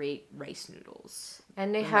they create rice noodles.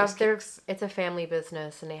 And they have it's a family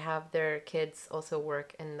business, and they have their kids also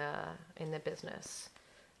work in the business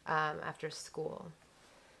after school.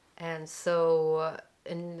 And so,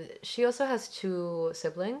 and she also has 2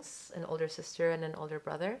 siblings, an older sister and an older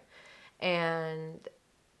brother. And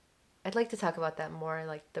I'd like to talk about that more,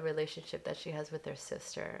 like the relationship that she has with her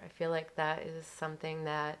sister. I feel like that is something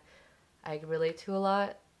that I relate to a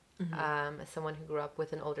lot. As someone who grew up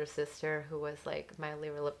with an older sister who was like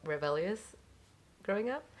mildly rebellious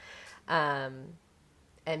growing up. And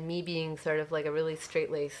me being sort of like a really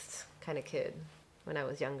straight-laced kind of kid when I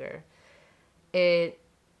was younger. And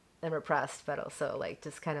repressed, but also like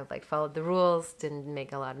just kind of like followed the rules, didn't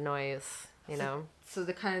make a lot of noise, So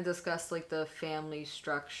they kind of discuss like the family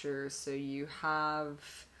structure. So you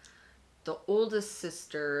have the oldest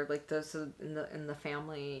sister, like in the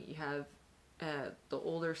family, you have the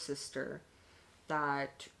older sister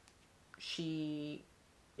that she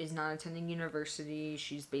is not attending university.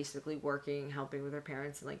 She's basically working, helping with her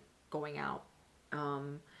parents, and like going out.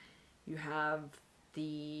 You have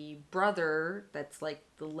the brother that's like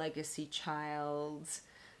the legacy child.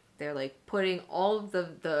 They're like putting all of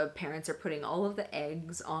the parents are putting all of the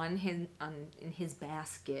eggs in his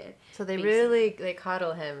basket. So they really like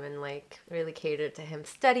coddle him and like really cater to him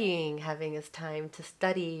studying, having his time to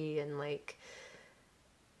study, and like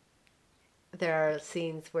there are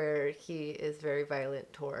scenes where he is very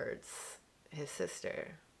violent towards his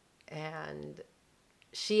sister, and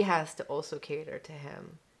she has to also cater to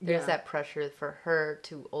him. There's that pressure for her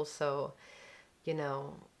to also,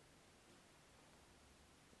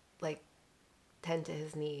 like tend to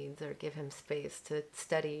his needs or give him space to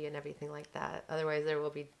study and everything like that. Otherwise, there will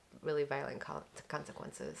be really violent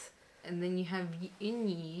consequences. And then you have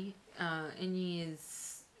Inyi. Inyi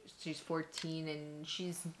she's 14, and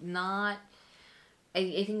she's not.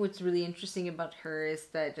 I think what's really interesting about her is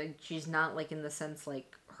that she's not like in the sense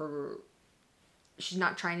like her. She's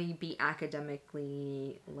not trying to be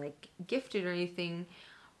academically like gifted or anything,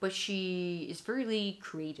 but she is very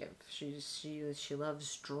creative. She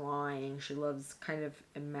loves drawing. She loves kind of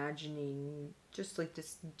imagining just like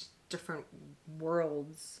this different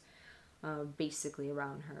worlds, basically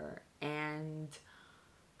around her. And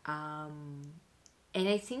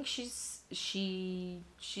I think she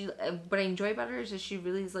what I enjoy about her is that she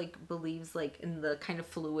really is like believes like in the kind of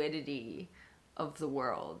fluidity of the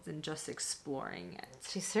world and just exploring it.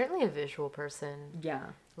 She's certainly a visual person.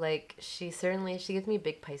 Yeah. Like she gives me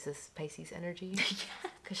big Pisces energy.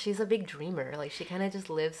 Because she's a big dreamer. Like she kind of just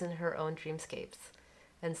lives in her own dreamscapes.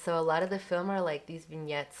 And so a lot of the film are like these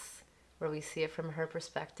vignettes where we see it from her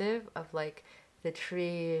perspective of like the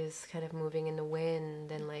trees kind of moving in the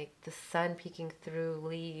wind and like the sun peeking through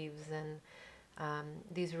leaves and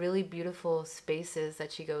these really beautiful spaces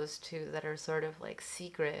that she goes to that are sort of like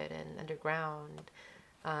secret and underground.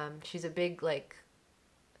 She's a big like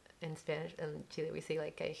in Spanish in Chile we say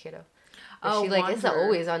like Gayge. She like is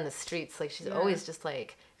always on the streets. Like she's always just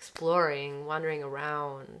like exploring, wandering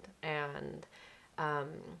around, and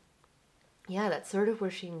that's sort of where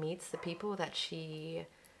she meets the people that she,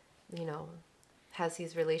 has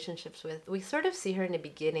these relationships with. We sort of see her in the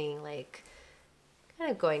beginning, like,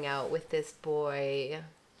 kind of going out with this boy,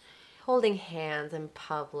 holding hands in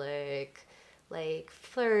public, like,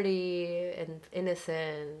 flirty and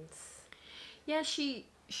innocent. Yeah, she's.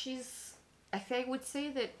 I would say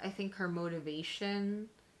that I think her motivation,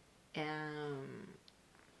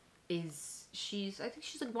 is I think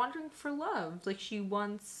she's like wandering for love. Like she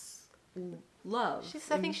wants love.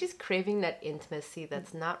 I think she's craving that intimacy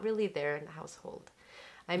that's not really there in the household.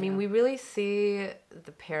 I mean, we really see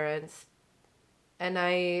the parents, and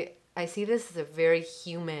I see this as a very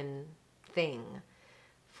human thing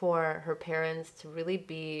for her parents to really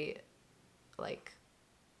be like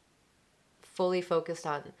fully focused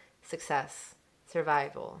on success,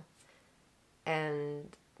 survival,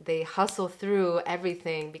 and they hustle through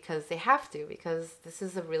everything because they have to, because this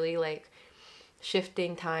is a really like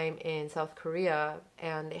shifting time in South Korea,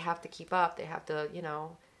 and they have to keep up. They have to,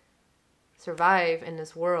 survive in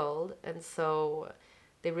this world. And so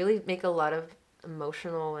they really make a lot of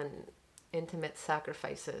emotional and intimate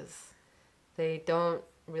sacrifices. They don't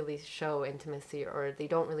really show intimacy, or they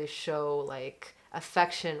don't really show like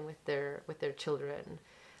affection with their children.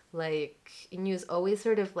 Like, Inu's always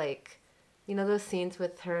sort of like, those scenes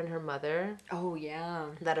with her and her mother. Oh, yeah.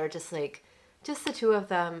 That are just like, just the two of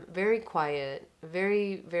them, very quiet,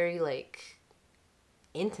 very, very like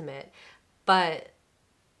intimate. But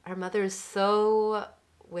her mother is so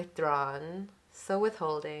withdrawn, so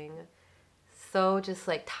withholding, so just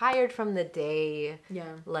like tired from the day.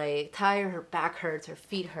 Yeah. Like tired, her back hurts, her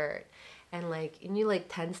feet hurt. And like, Inu like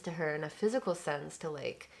tends to her in a physical sense to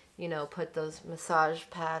like, put those massage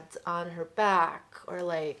pads on her back, or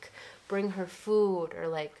like bring her food, or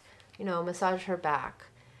like, massage her back.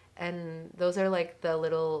 And those are like the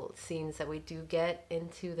little scenes that we do get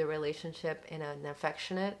into the relationship in an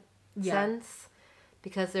affectionate sense,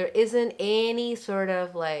 because there isn't any sort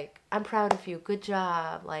of like, I'm proud of you, good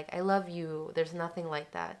job, like I love you. There's nothing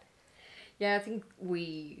like that. Yeah, I think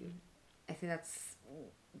we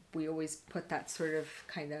always put that sort of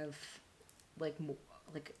kind of like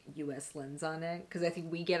U.S. lens on it, because I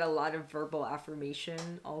think we get a lot of verbal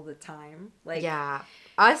affirmation all the time. Like, yeah,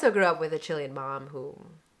 I also grew up with a Chilean mom who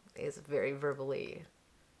is very verbally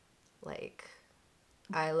like,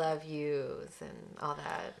 I love yous and all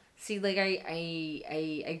that. See, like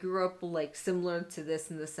I grew up like similar to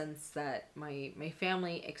this in the sense that my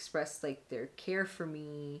family expressed like their care for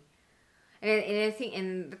me, and I think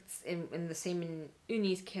in the same in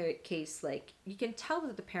Uni's case, like you can tell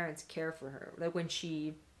that the parents care for her. Like when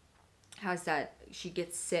she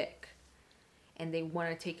gets sick, and they want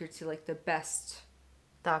to take her to like the best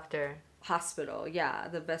doctor. Hospital, yeah,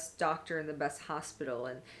 the best doctor and the best hospital,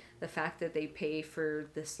 and the fact that they pay for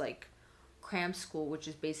this like cram school, which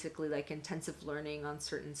is basically like intensive learning on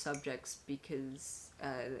certain subjects, because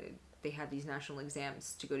they had these national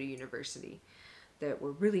exams to go to university that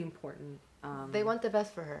were really important. They want the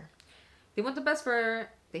best for her.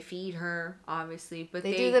 They feed her, obviously, but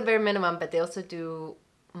they do the bare minimum, but they also do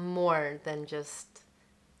more than just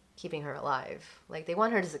keeping her alive. Like, they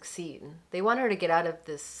want her to succeed. They want her to get out of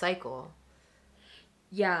this cycle.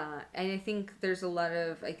 Yeah, and I think there's a lot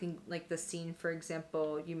of, like the scene, for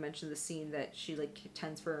example, you mentioned the scene that she like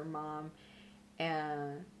tends for her mom,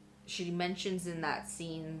 and she mentions in that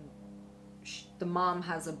scene, the mom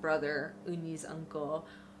has a brother, Uni's uncle,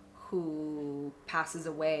 who passes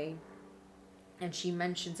away, and she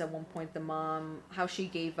mentions at one point the mom, how she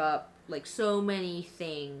gave up like so many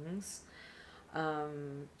things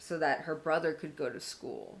so that her brother could go to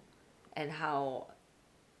school, and how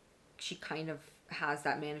she kind of has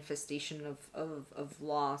that manifestation of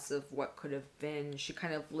loss of what could have been. She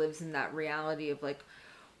kind of lives in that reality of like,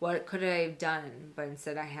 what could I have done, but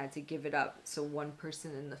instead I had to give it up so one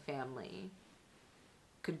person in the family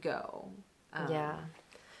could go.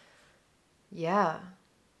 Yeah,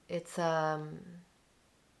 it's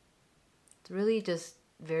really just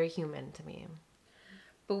very human to me.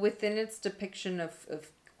 But within its depiction of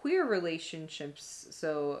queer relationships,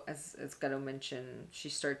 so as Gato mentioned, she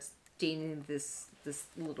starts dating this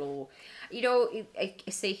little, I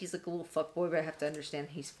say he's like a little fuckboy, but I have to understand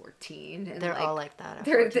he's 14. And they're like, all like that at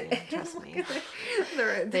 14, trust me.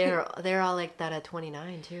 They're all like that at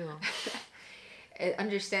 29 too. I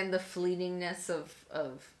understand the fleetingness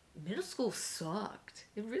of middle school sucked.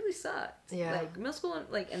 It really sucked. Yeah. Like middle school,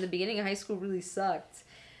 like in the beginning of high school, really sucked.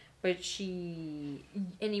 But Uni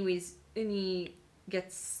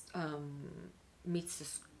gets meets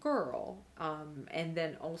this girl, and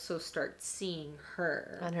then also starts seeing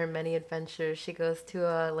her on her many adventures. She goes to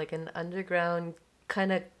an underground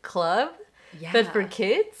kind of club but for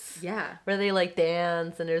kids. Yeah. Where they like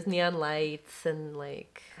dance and there's neon lights and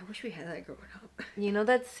like. I wish we had that growing up. You know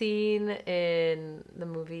that scene in the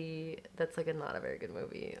movie that's like not a very good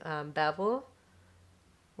movie, Babel,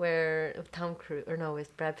 where Tom Cruise it's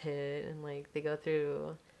Brad Pitt and like they go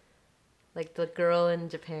through, like the girl in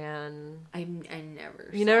Japan. I never.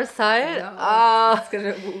 You never saw it? No,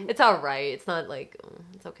 it's all right. It's not like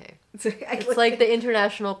it's okay. It's like the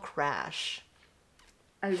international crash.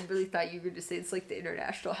 I really thought you were going to say it's like the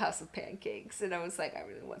International House of Pancakes, and I was like, I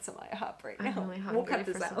really want some IHOP right now. We'll cut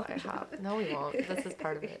this out. No, we won't. This is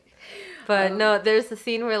part of it. But no, there's the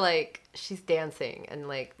scene where like she's dancing and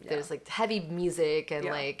like there's like heavy music and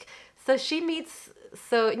like so Nyu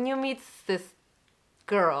meets this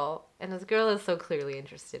girl, and this girl is so clearly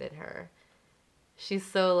interested in her. She's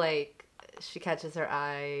so like she catches her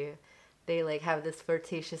eye. They like have this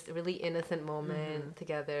flirtatious, really innocent moment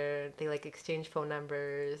together. They like exchange phone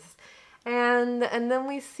numbers, and then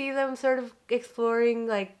we see them sort of exploring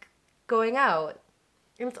like going out.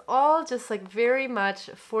 And it's all just like very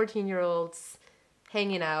much 14-year-olds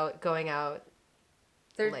hanging out, going out.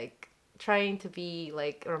 They're like trying to be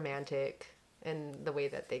like romantic in the way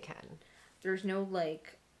that they can. There's no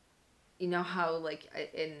like, you know how like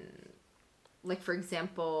in, like for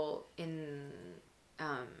example in.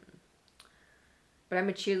 But I'm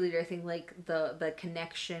a Cheerleader. I think like the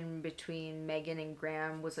connection between Megan and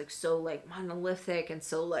Graham was like so like monolithic and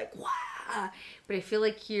so like wow. But I feel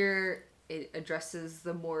like here it addresses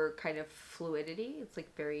the more kind of fluidity. It's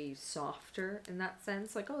like very softer in that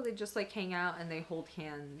sense. Like they just like hang out and they hold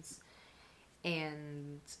hands,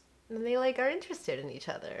 and they like are interested in each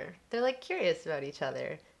other. They're like curious about each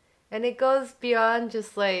other, and it goes beyond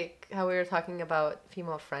just like how we were talking about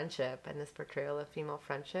female friendship and this portrayal of female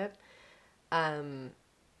friendship.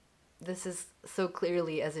 This is so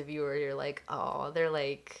clearly, as a viewer, you're like, oh, they're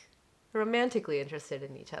like romantically interested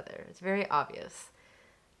in each other. It's very obvious.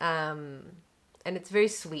 And it's very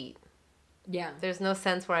sweet. Yeah. There's no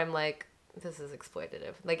sense where I'm like, this is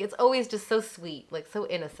exploitative. Like, it's always just so sweet, like so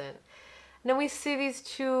innocent. And then we see these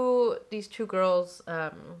two girls,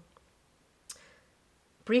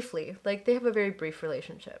 briefly, like they have a very brief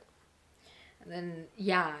relationship. And then,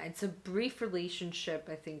 yeah, it's a brief relationship.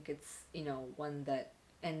 I think it's, one that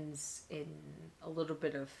ends in a little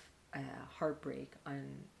bit of heartbreak on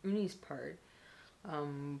Uni's part.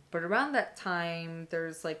 But around that time,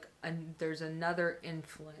 there's another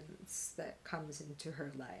influence that comes into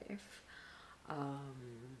her life,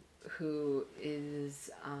 who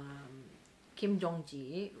is Kim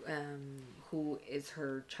Jong-ji, who is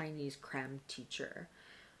her Chinese cram teacher.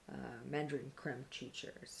 Mandarin cram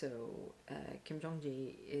teacher. So Kim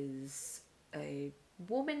Jong-ji is a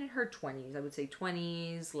woman in her 20s. I would say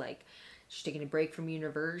 20s. Like she's taking a break from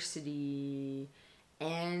university,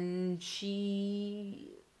 and she's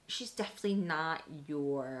definitely not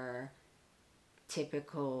your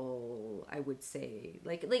typical. I would say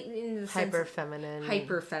like in the hyper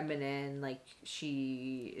feminine. Like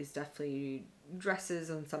she is definitely dresses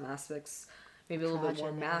in some aspects. Maybe a little bit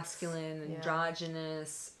more masculine,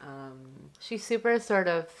 androgynous. She's super sort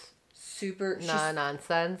of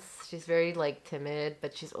nonsense. She's very like timid,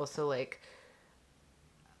 but she's also like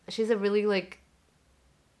she's a really like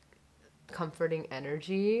comforting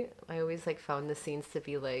energy. I always like found the scenes to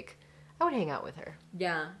be like I would hang out with her.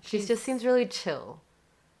 Yeah, she just seems really chill,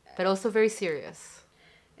 but also very serious.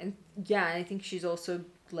 And yeah, I think she's also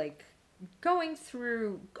like going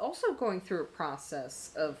through a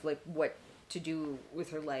process of like what to do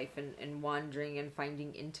with her life and wandering and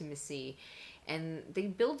finding intimacy, and they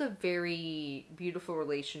build a very beautiful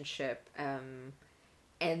relationship,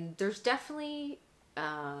 and there's definitely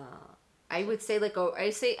I would say like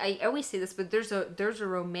I always say this, but there's a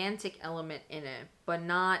romantic element in it, but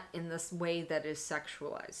not in this way that is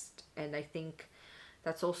sexualized, and I think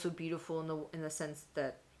that's also beautiful in the sense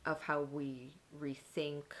that of how we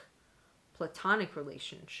rethink platonic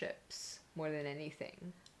relationships more than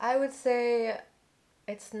anything. I would say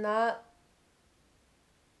it's not,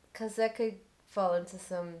 because that could fall into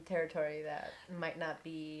some territory that might not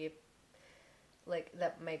be, like,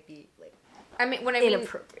 that might be, like, I mean, when I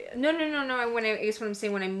inappropriate. No. I guess what I'm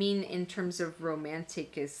saying, when I mean in terms of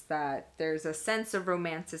romantic, is that there's a sense of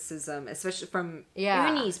romanticism, especially from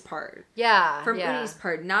Uni's part. Yeah. From Uni's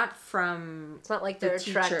part, not from it's not like they're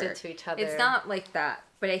attracted to each other. It's not like that.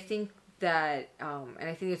 But I think that, and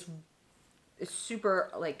I think it's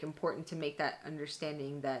super like important to make that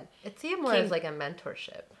understanding that it's even more as like a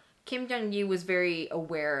mentorship. Kim Jong-gi was very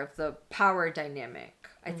aware of the power dynamic,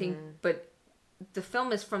 I think, but the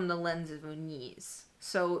film is from the lens of Uni's.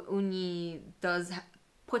 So Uni does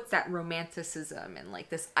puts that romanticism and like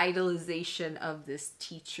this idolization of this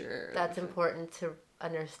teacher. That's important to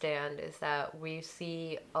understand, is that we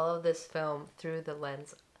see all of this film through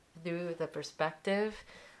the perspective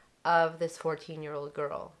of this 14-year-old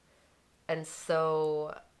girl. And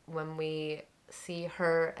so when we see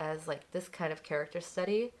her as like this kind of character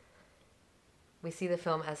study, we see the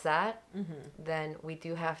film as that, then we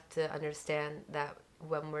do have to understand that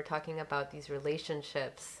when we're talking about these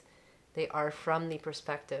relationships, they are from the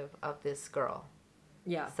perspective of this girl.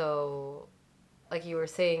 Yeah. So, like you were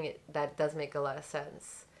saying, that does make a lot of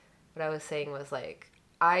sense. What I was saying was like,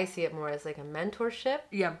 I see it more as like a mentorship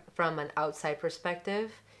from an outside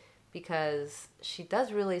perspective, because she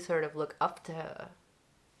does really sort of look up to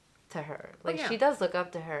her. Like, she does look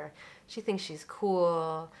up to her. She thinks she's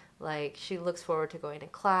cool. Like, she looks forward to going to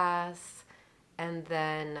class. And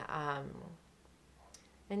then,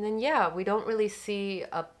 we don't really see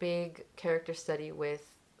a big character study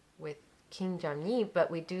with Kim Jong-gi, but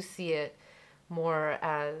we do see it more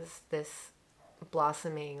as this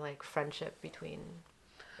blossoming, like, friendship between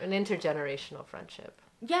an intergenerational friendship.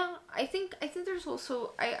 Yeah, I think there's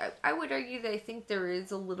also, I would argue that I think there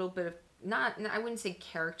is a little bit of, I wouldn't say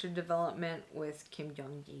character development with Kim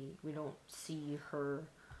Jong-gi. We don't see her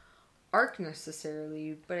arc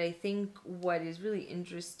necessarily, but I think what is really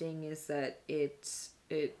interesting is that it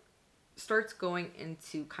starts going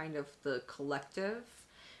into kind of the collective,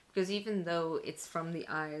 because even though it's from the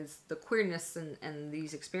eyes, the queerness and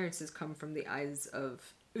these experiences come from the eyes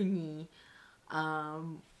of Uni,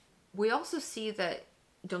 we also see that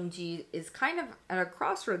Dongji is kind of at a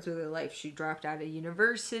crossroads with her life. She dropped out of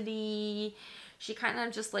university. She kind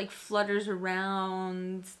of just like flutters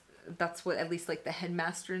around. That's what at least like the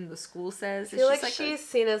headmaster in the school says. I feel like she's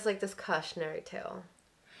seen as like this cautionary tale.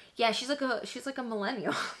 Yeah, she's like a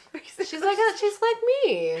millennial. she's like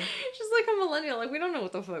me. She's like a millennial. Like, we don't know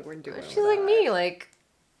what the fuck we're doing. She's like me, like,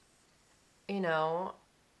 you know,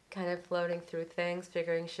 kind of floating through things,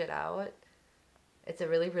 figuring shit out. It's a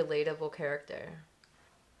really relatable character.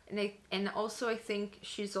 And also I think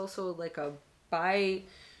she's also like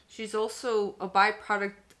she's also a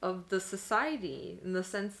byproduct of the society, in the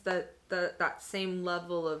sense that that same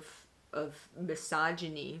level of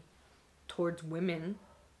misogyny towards women,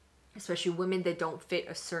 especially women that don't fit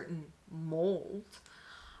a certain mold,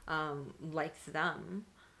 like them,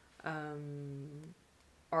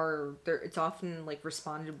 are there. It's often like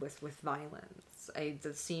responded with violence.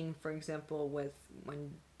 The scene, for example, with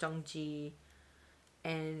when Dongji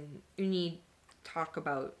and Uni talk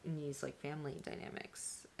about Uni's like family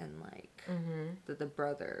dynamics, and like the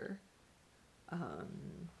brother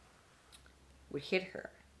would hit her.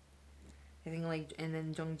 I think like, and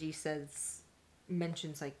then Dongji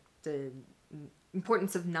mentions like the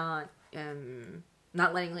importance of not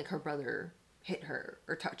letting like her brother hit her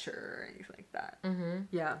or touch her or anything like that.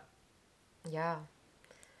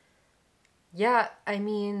 Yeah, I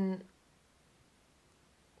mean,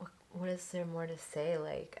 what is there more to say?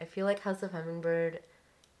 Like, I feel like House of Hummingbird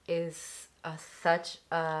is such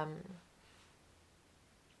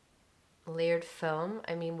layered film.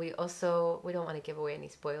 I mean, we don't want to give away any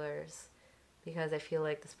spoilers, because I feel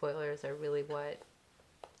like the spoilers are really what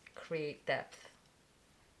create depth.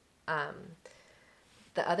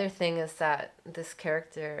 The other thing is that this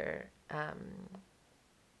character,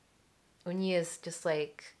 Uni, is just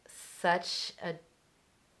like such a,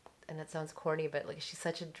 and it sounds corny, but like she's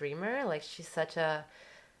such a dreamer. Like, she's such a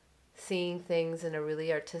seeing things in a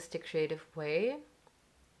really artistic, creative way.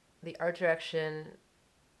 The art direction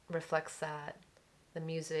reflects that. The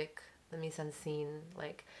music, the mise en scene,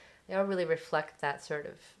 like, they all really reflect that sort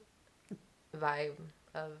of vibe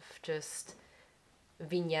of just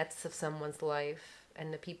vignettes of someone's life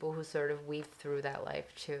and the people who sort of weave through that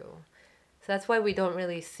life too. So that's why we don't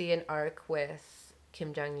really see an arc with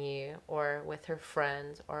Kim Jong-gi or with her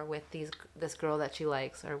friends or with this girl that she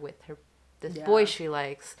likes or with this boy she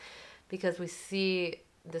likes, because we see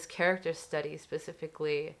this character study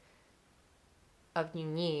specifically of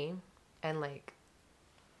Uni and like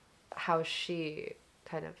how she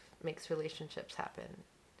kind of makes relationships happen.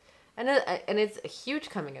 And it's a huge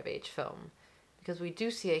coming of age film, because we do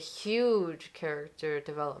see a huge character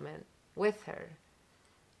development with her.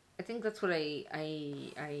 I think that's what I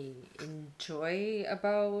enjoy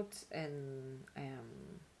about, and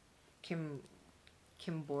Kim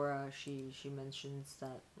Bora, she mentions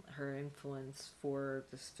that her influence for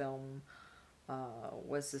this film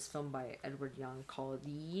was this film by Edward Young called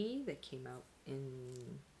Yi that came out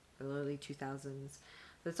in the early 2000s.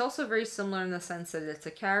 It's also very similar in the sense that it's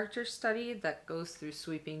a character study that goes through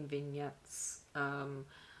sweeping vignettes,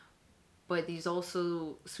 but these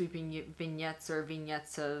also sweeping vignettes are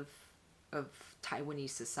vignettes of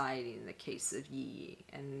Taiwanese society in the case of Yi.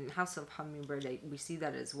 And in House of Hummingbird, we see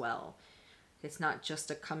that as well. It's not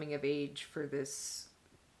just a coming of age for this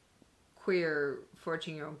queer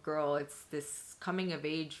 14-year-old girl. It's this coming of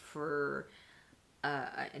age for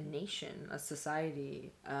a nation, a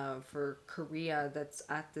society, for Korea that's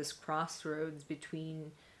at this crossroads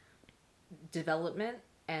between development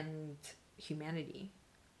and humanity.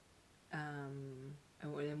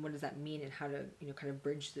 And what does that mean, and how to, kind of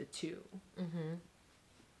bridge the two. Mm-hmm.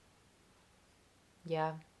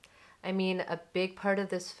 Yeah. I mean, a big part of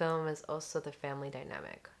this film is also the family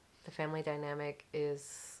dynamic. The family dynamic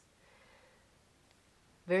is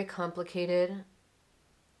very complicated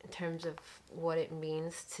in terms of what it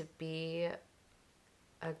means to be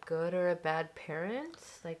a good or a bad parent.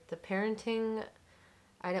 Like, the parenting,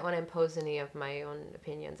 I don't want to impose any of my own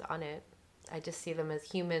opinions on it. I just see them as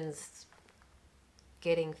humans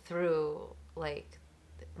getting through, like,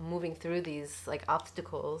 moving through these, like,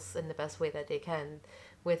 obstacles in the best way that they can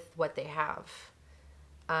with what they have.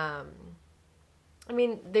 I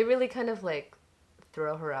mean, they really kind of, like,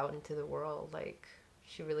 throw her out into the world. Like,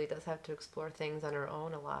 she really does have to explore things on her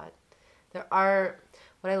own a lot. What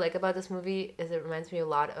I like about this movie is it reminds me a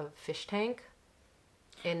lot of Fish Tank,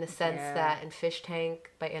 in the sense that in Fish Tank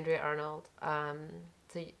by Andrea Arnold,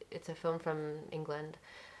 it's a film from England,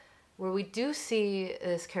 where we do see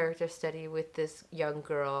this character study with this young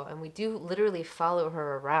girl, and we do literally follow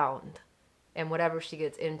her around and whatever she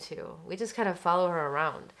gets into. We just kind of follow her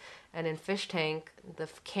around. And in Fish Tank, the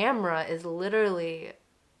camera is literally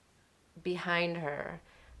behind her,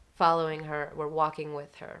 following her. We're walking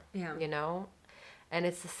with her, And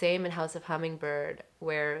it's the same in House of Hummingbird,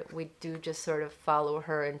 where we do just sort of follow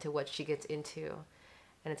her into what she gets into.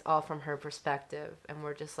 And it's all from her perspective, and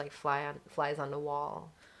we're just like flies on the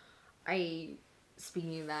wall.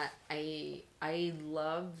 Speaking of that, I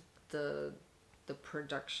love the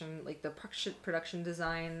production, like the production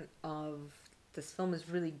design of this film is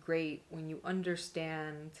really great when you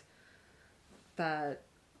understand that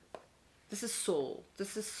this is Seoul.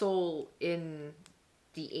 This is Seoul in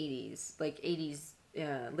the 80s, like 80s,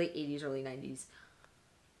 late 80s, early 90s.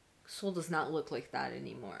 Seoul does not look like that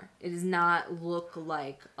anymore. It does not look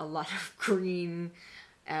like a lot of green.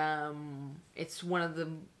 It's one of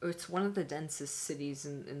the densest cities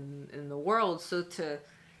in the world. So to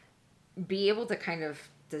be able to kind of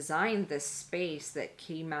design this space that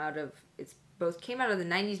came out of the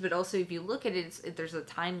 90s, but also if you look at it, there's a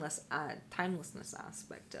timelessness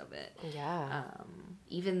aspect of it. Yeah.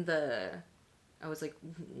 I was like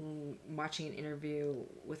watching an interview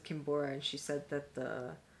with Kim Bora, and she said that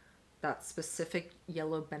that specific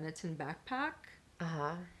yellow Benetton backpack.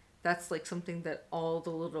 That's like something that all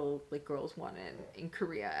the little like girls wanted in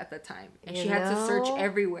Korea at the time. And she had to search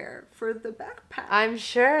everywhere for the backpack. I'm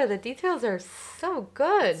sure the details are so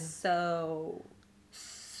good. So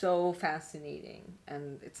fascinating.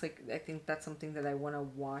 And it's like, I think that's something that I want to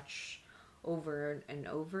watch over and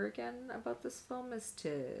over again about this film is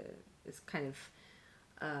kind of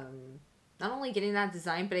not only getting that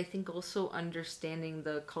design, but I think also understanding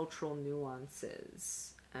the cultural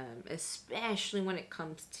nuances. Especially when it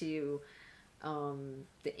comes to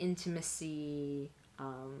the intimacy,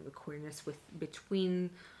 the queerness between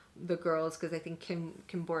the girls, because I think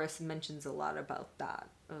Kim Boris mentions a lot about that,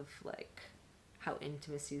 of like how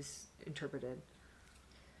intimacy is interpreted.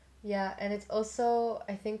 Yeah, and it's also,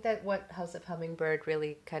 I think that what House of Hummingbird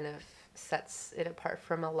really kind of sets it apart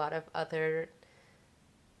from a lot of other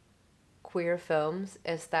queer films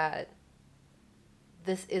is that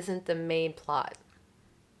this isn't the main plot.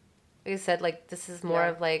 Like I said, like, this is more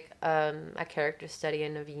of, like, a character study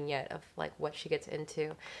and a vignette of, like, what she gets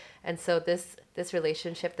into. And so this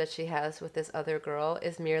relationship that she has with this other girl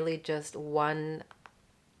is merely just one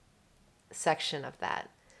section of that.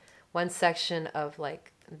 One section of,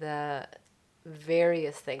 like, the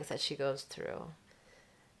various things that she goes through.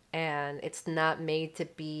 And it's not made to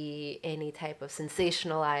be any type of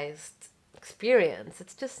sensationalized experience.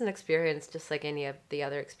 It's just an experience just like any of the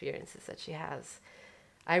other experiences that she has.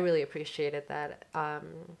 I really appreciated that,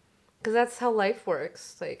 because that's how life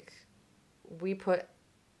works. Like, we put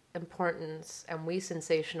importance and we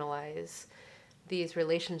sensationalize these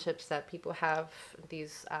relationships that people have,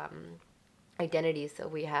 these identities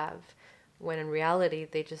that we have, when in reality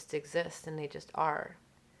they just exist and they just are.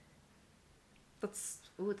 That's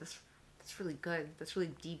really good. That's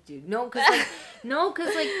really deep, dude. No, because I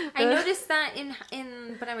noticed that in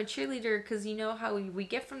But I'm a Cheerleader, because you know how we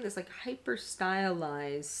get from this like hyper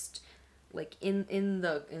stylized like in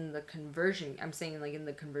the conversion, I'm saying like in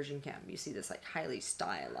the conversion camp, you see this like highly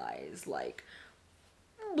stylized like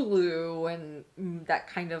blue and that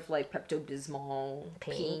kind of like Pepto-Bismol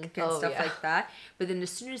pink and stuff like that. But then as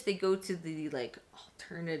soon as they go to the like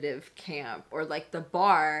alternative camp or like the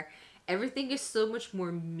bar, everything is so much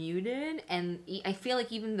more muted, and I feel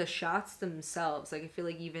like even the shots themselves, like I feel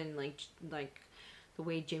like even like the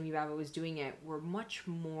way Jamie Babbit was doing it were much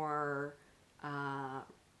more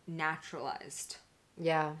naturalized.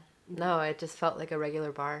 Yeah. No, it just felt like a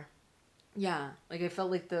regular bar. Yeah, like I felt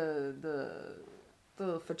like the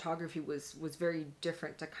photography was very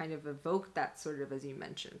different to kind of evoke that sort of, as you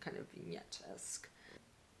mentioned, kind of vignette-esque.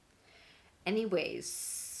 Anyways,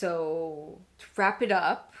 so to wrap it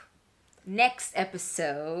up, next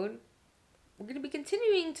episode, we're going to be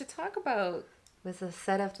continuing to talk about... With a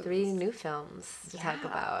set of 3 new films to talk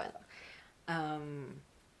about.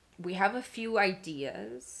 We have a few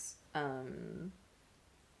ideas.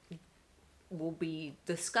 We'll be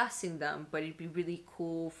discussing them, but it'd be really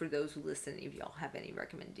cool for those who listen if y'all have any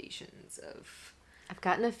recommendations of... I've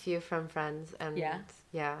gotten a few from friends, and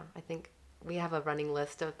yeah, I think we have a running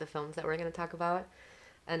list of the films that we're going to talk about,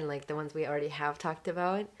 and like the ones we already have talked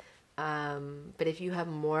about. But if you have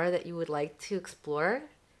more that you would like to explore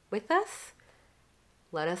with us,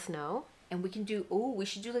 let us know. And we can do, we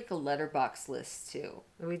should do like a letterbox list too.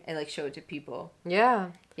 And like show it to people.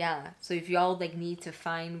 Yeah. Yeah. So if y'all like need to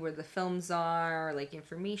find where the films are or like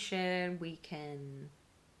information,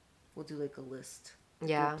 we'll do like a list.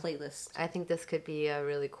 Yeah. A playlist. I think this could be a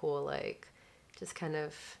really cool, like, just kind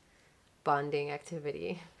of bonding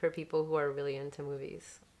activity for people who are really into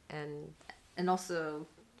movies. And also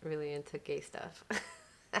really into gay stuff.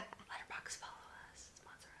 Letterbox, follow us,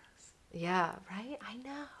 sponsor us. Yeah, right? I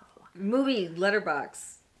know. Movie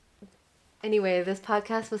Letterbox. Anyway, this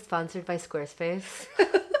podcast was sponsored by Squarespace.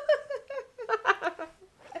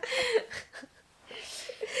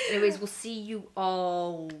 Anyways, we'll see you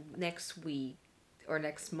all next week or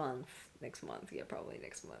next month. Next month, yeah, probably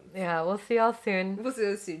next month. Yeah, we'll see y'all soon. We'll see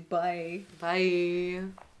you soon. Bye. Bye.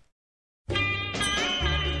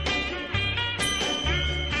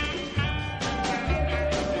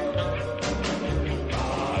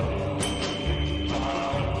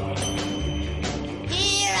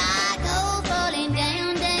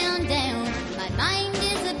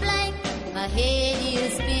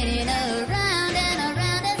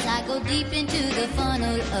 Deep into the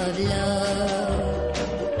funnel of love.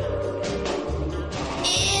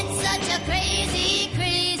 It's such a crazy,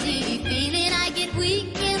 crazy feeling. I get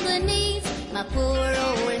weak in the knees. My poor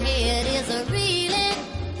old head is a reeling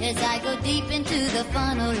as I go deep into the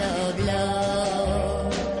funnel of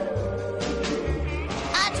love.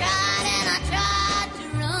 I tried and I tried to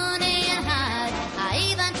run and hide. I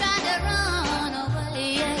even tried to run away.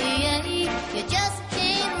 You just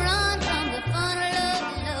can't run from the funnel of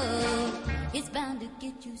love. It's bound to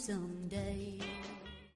get you some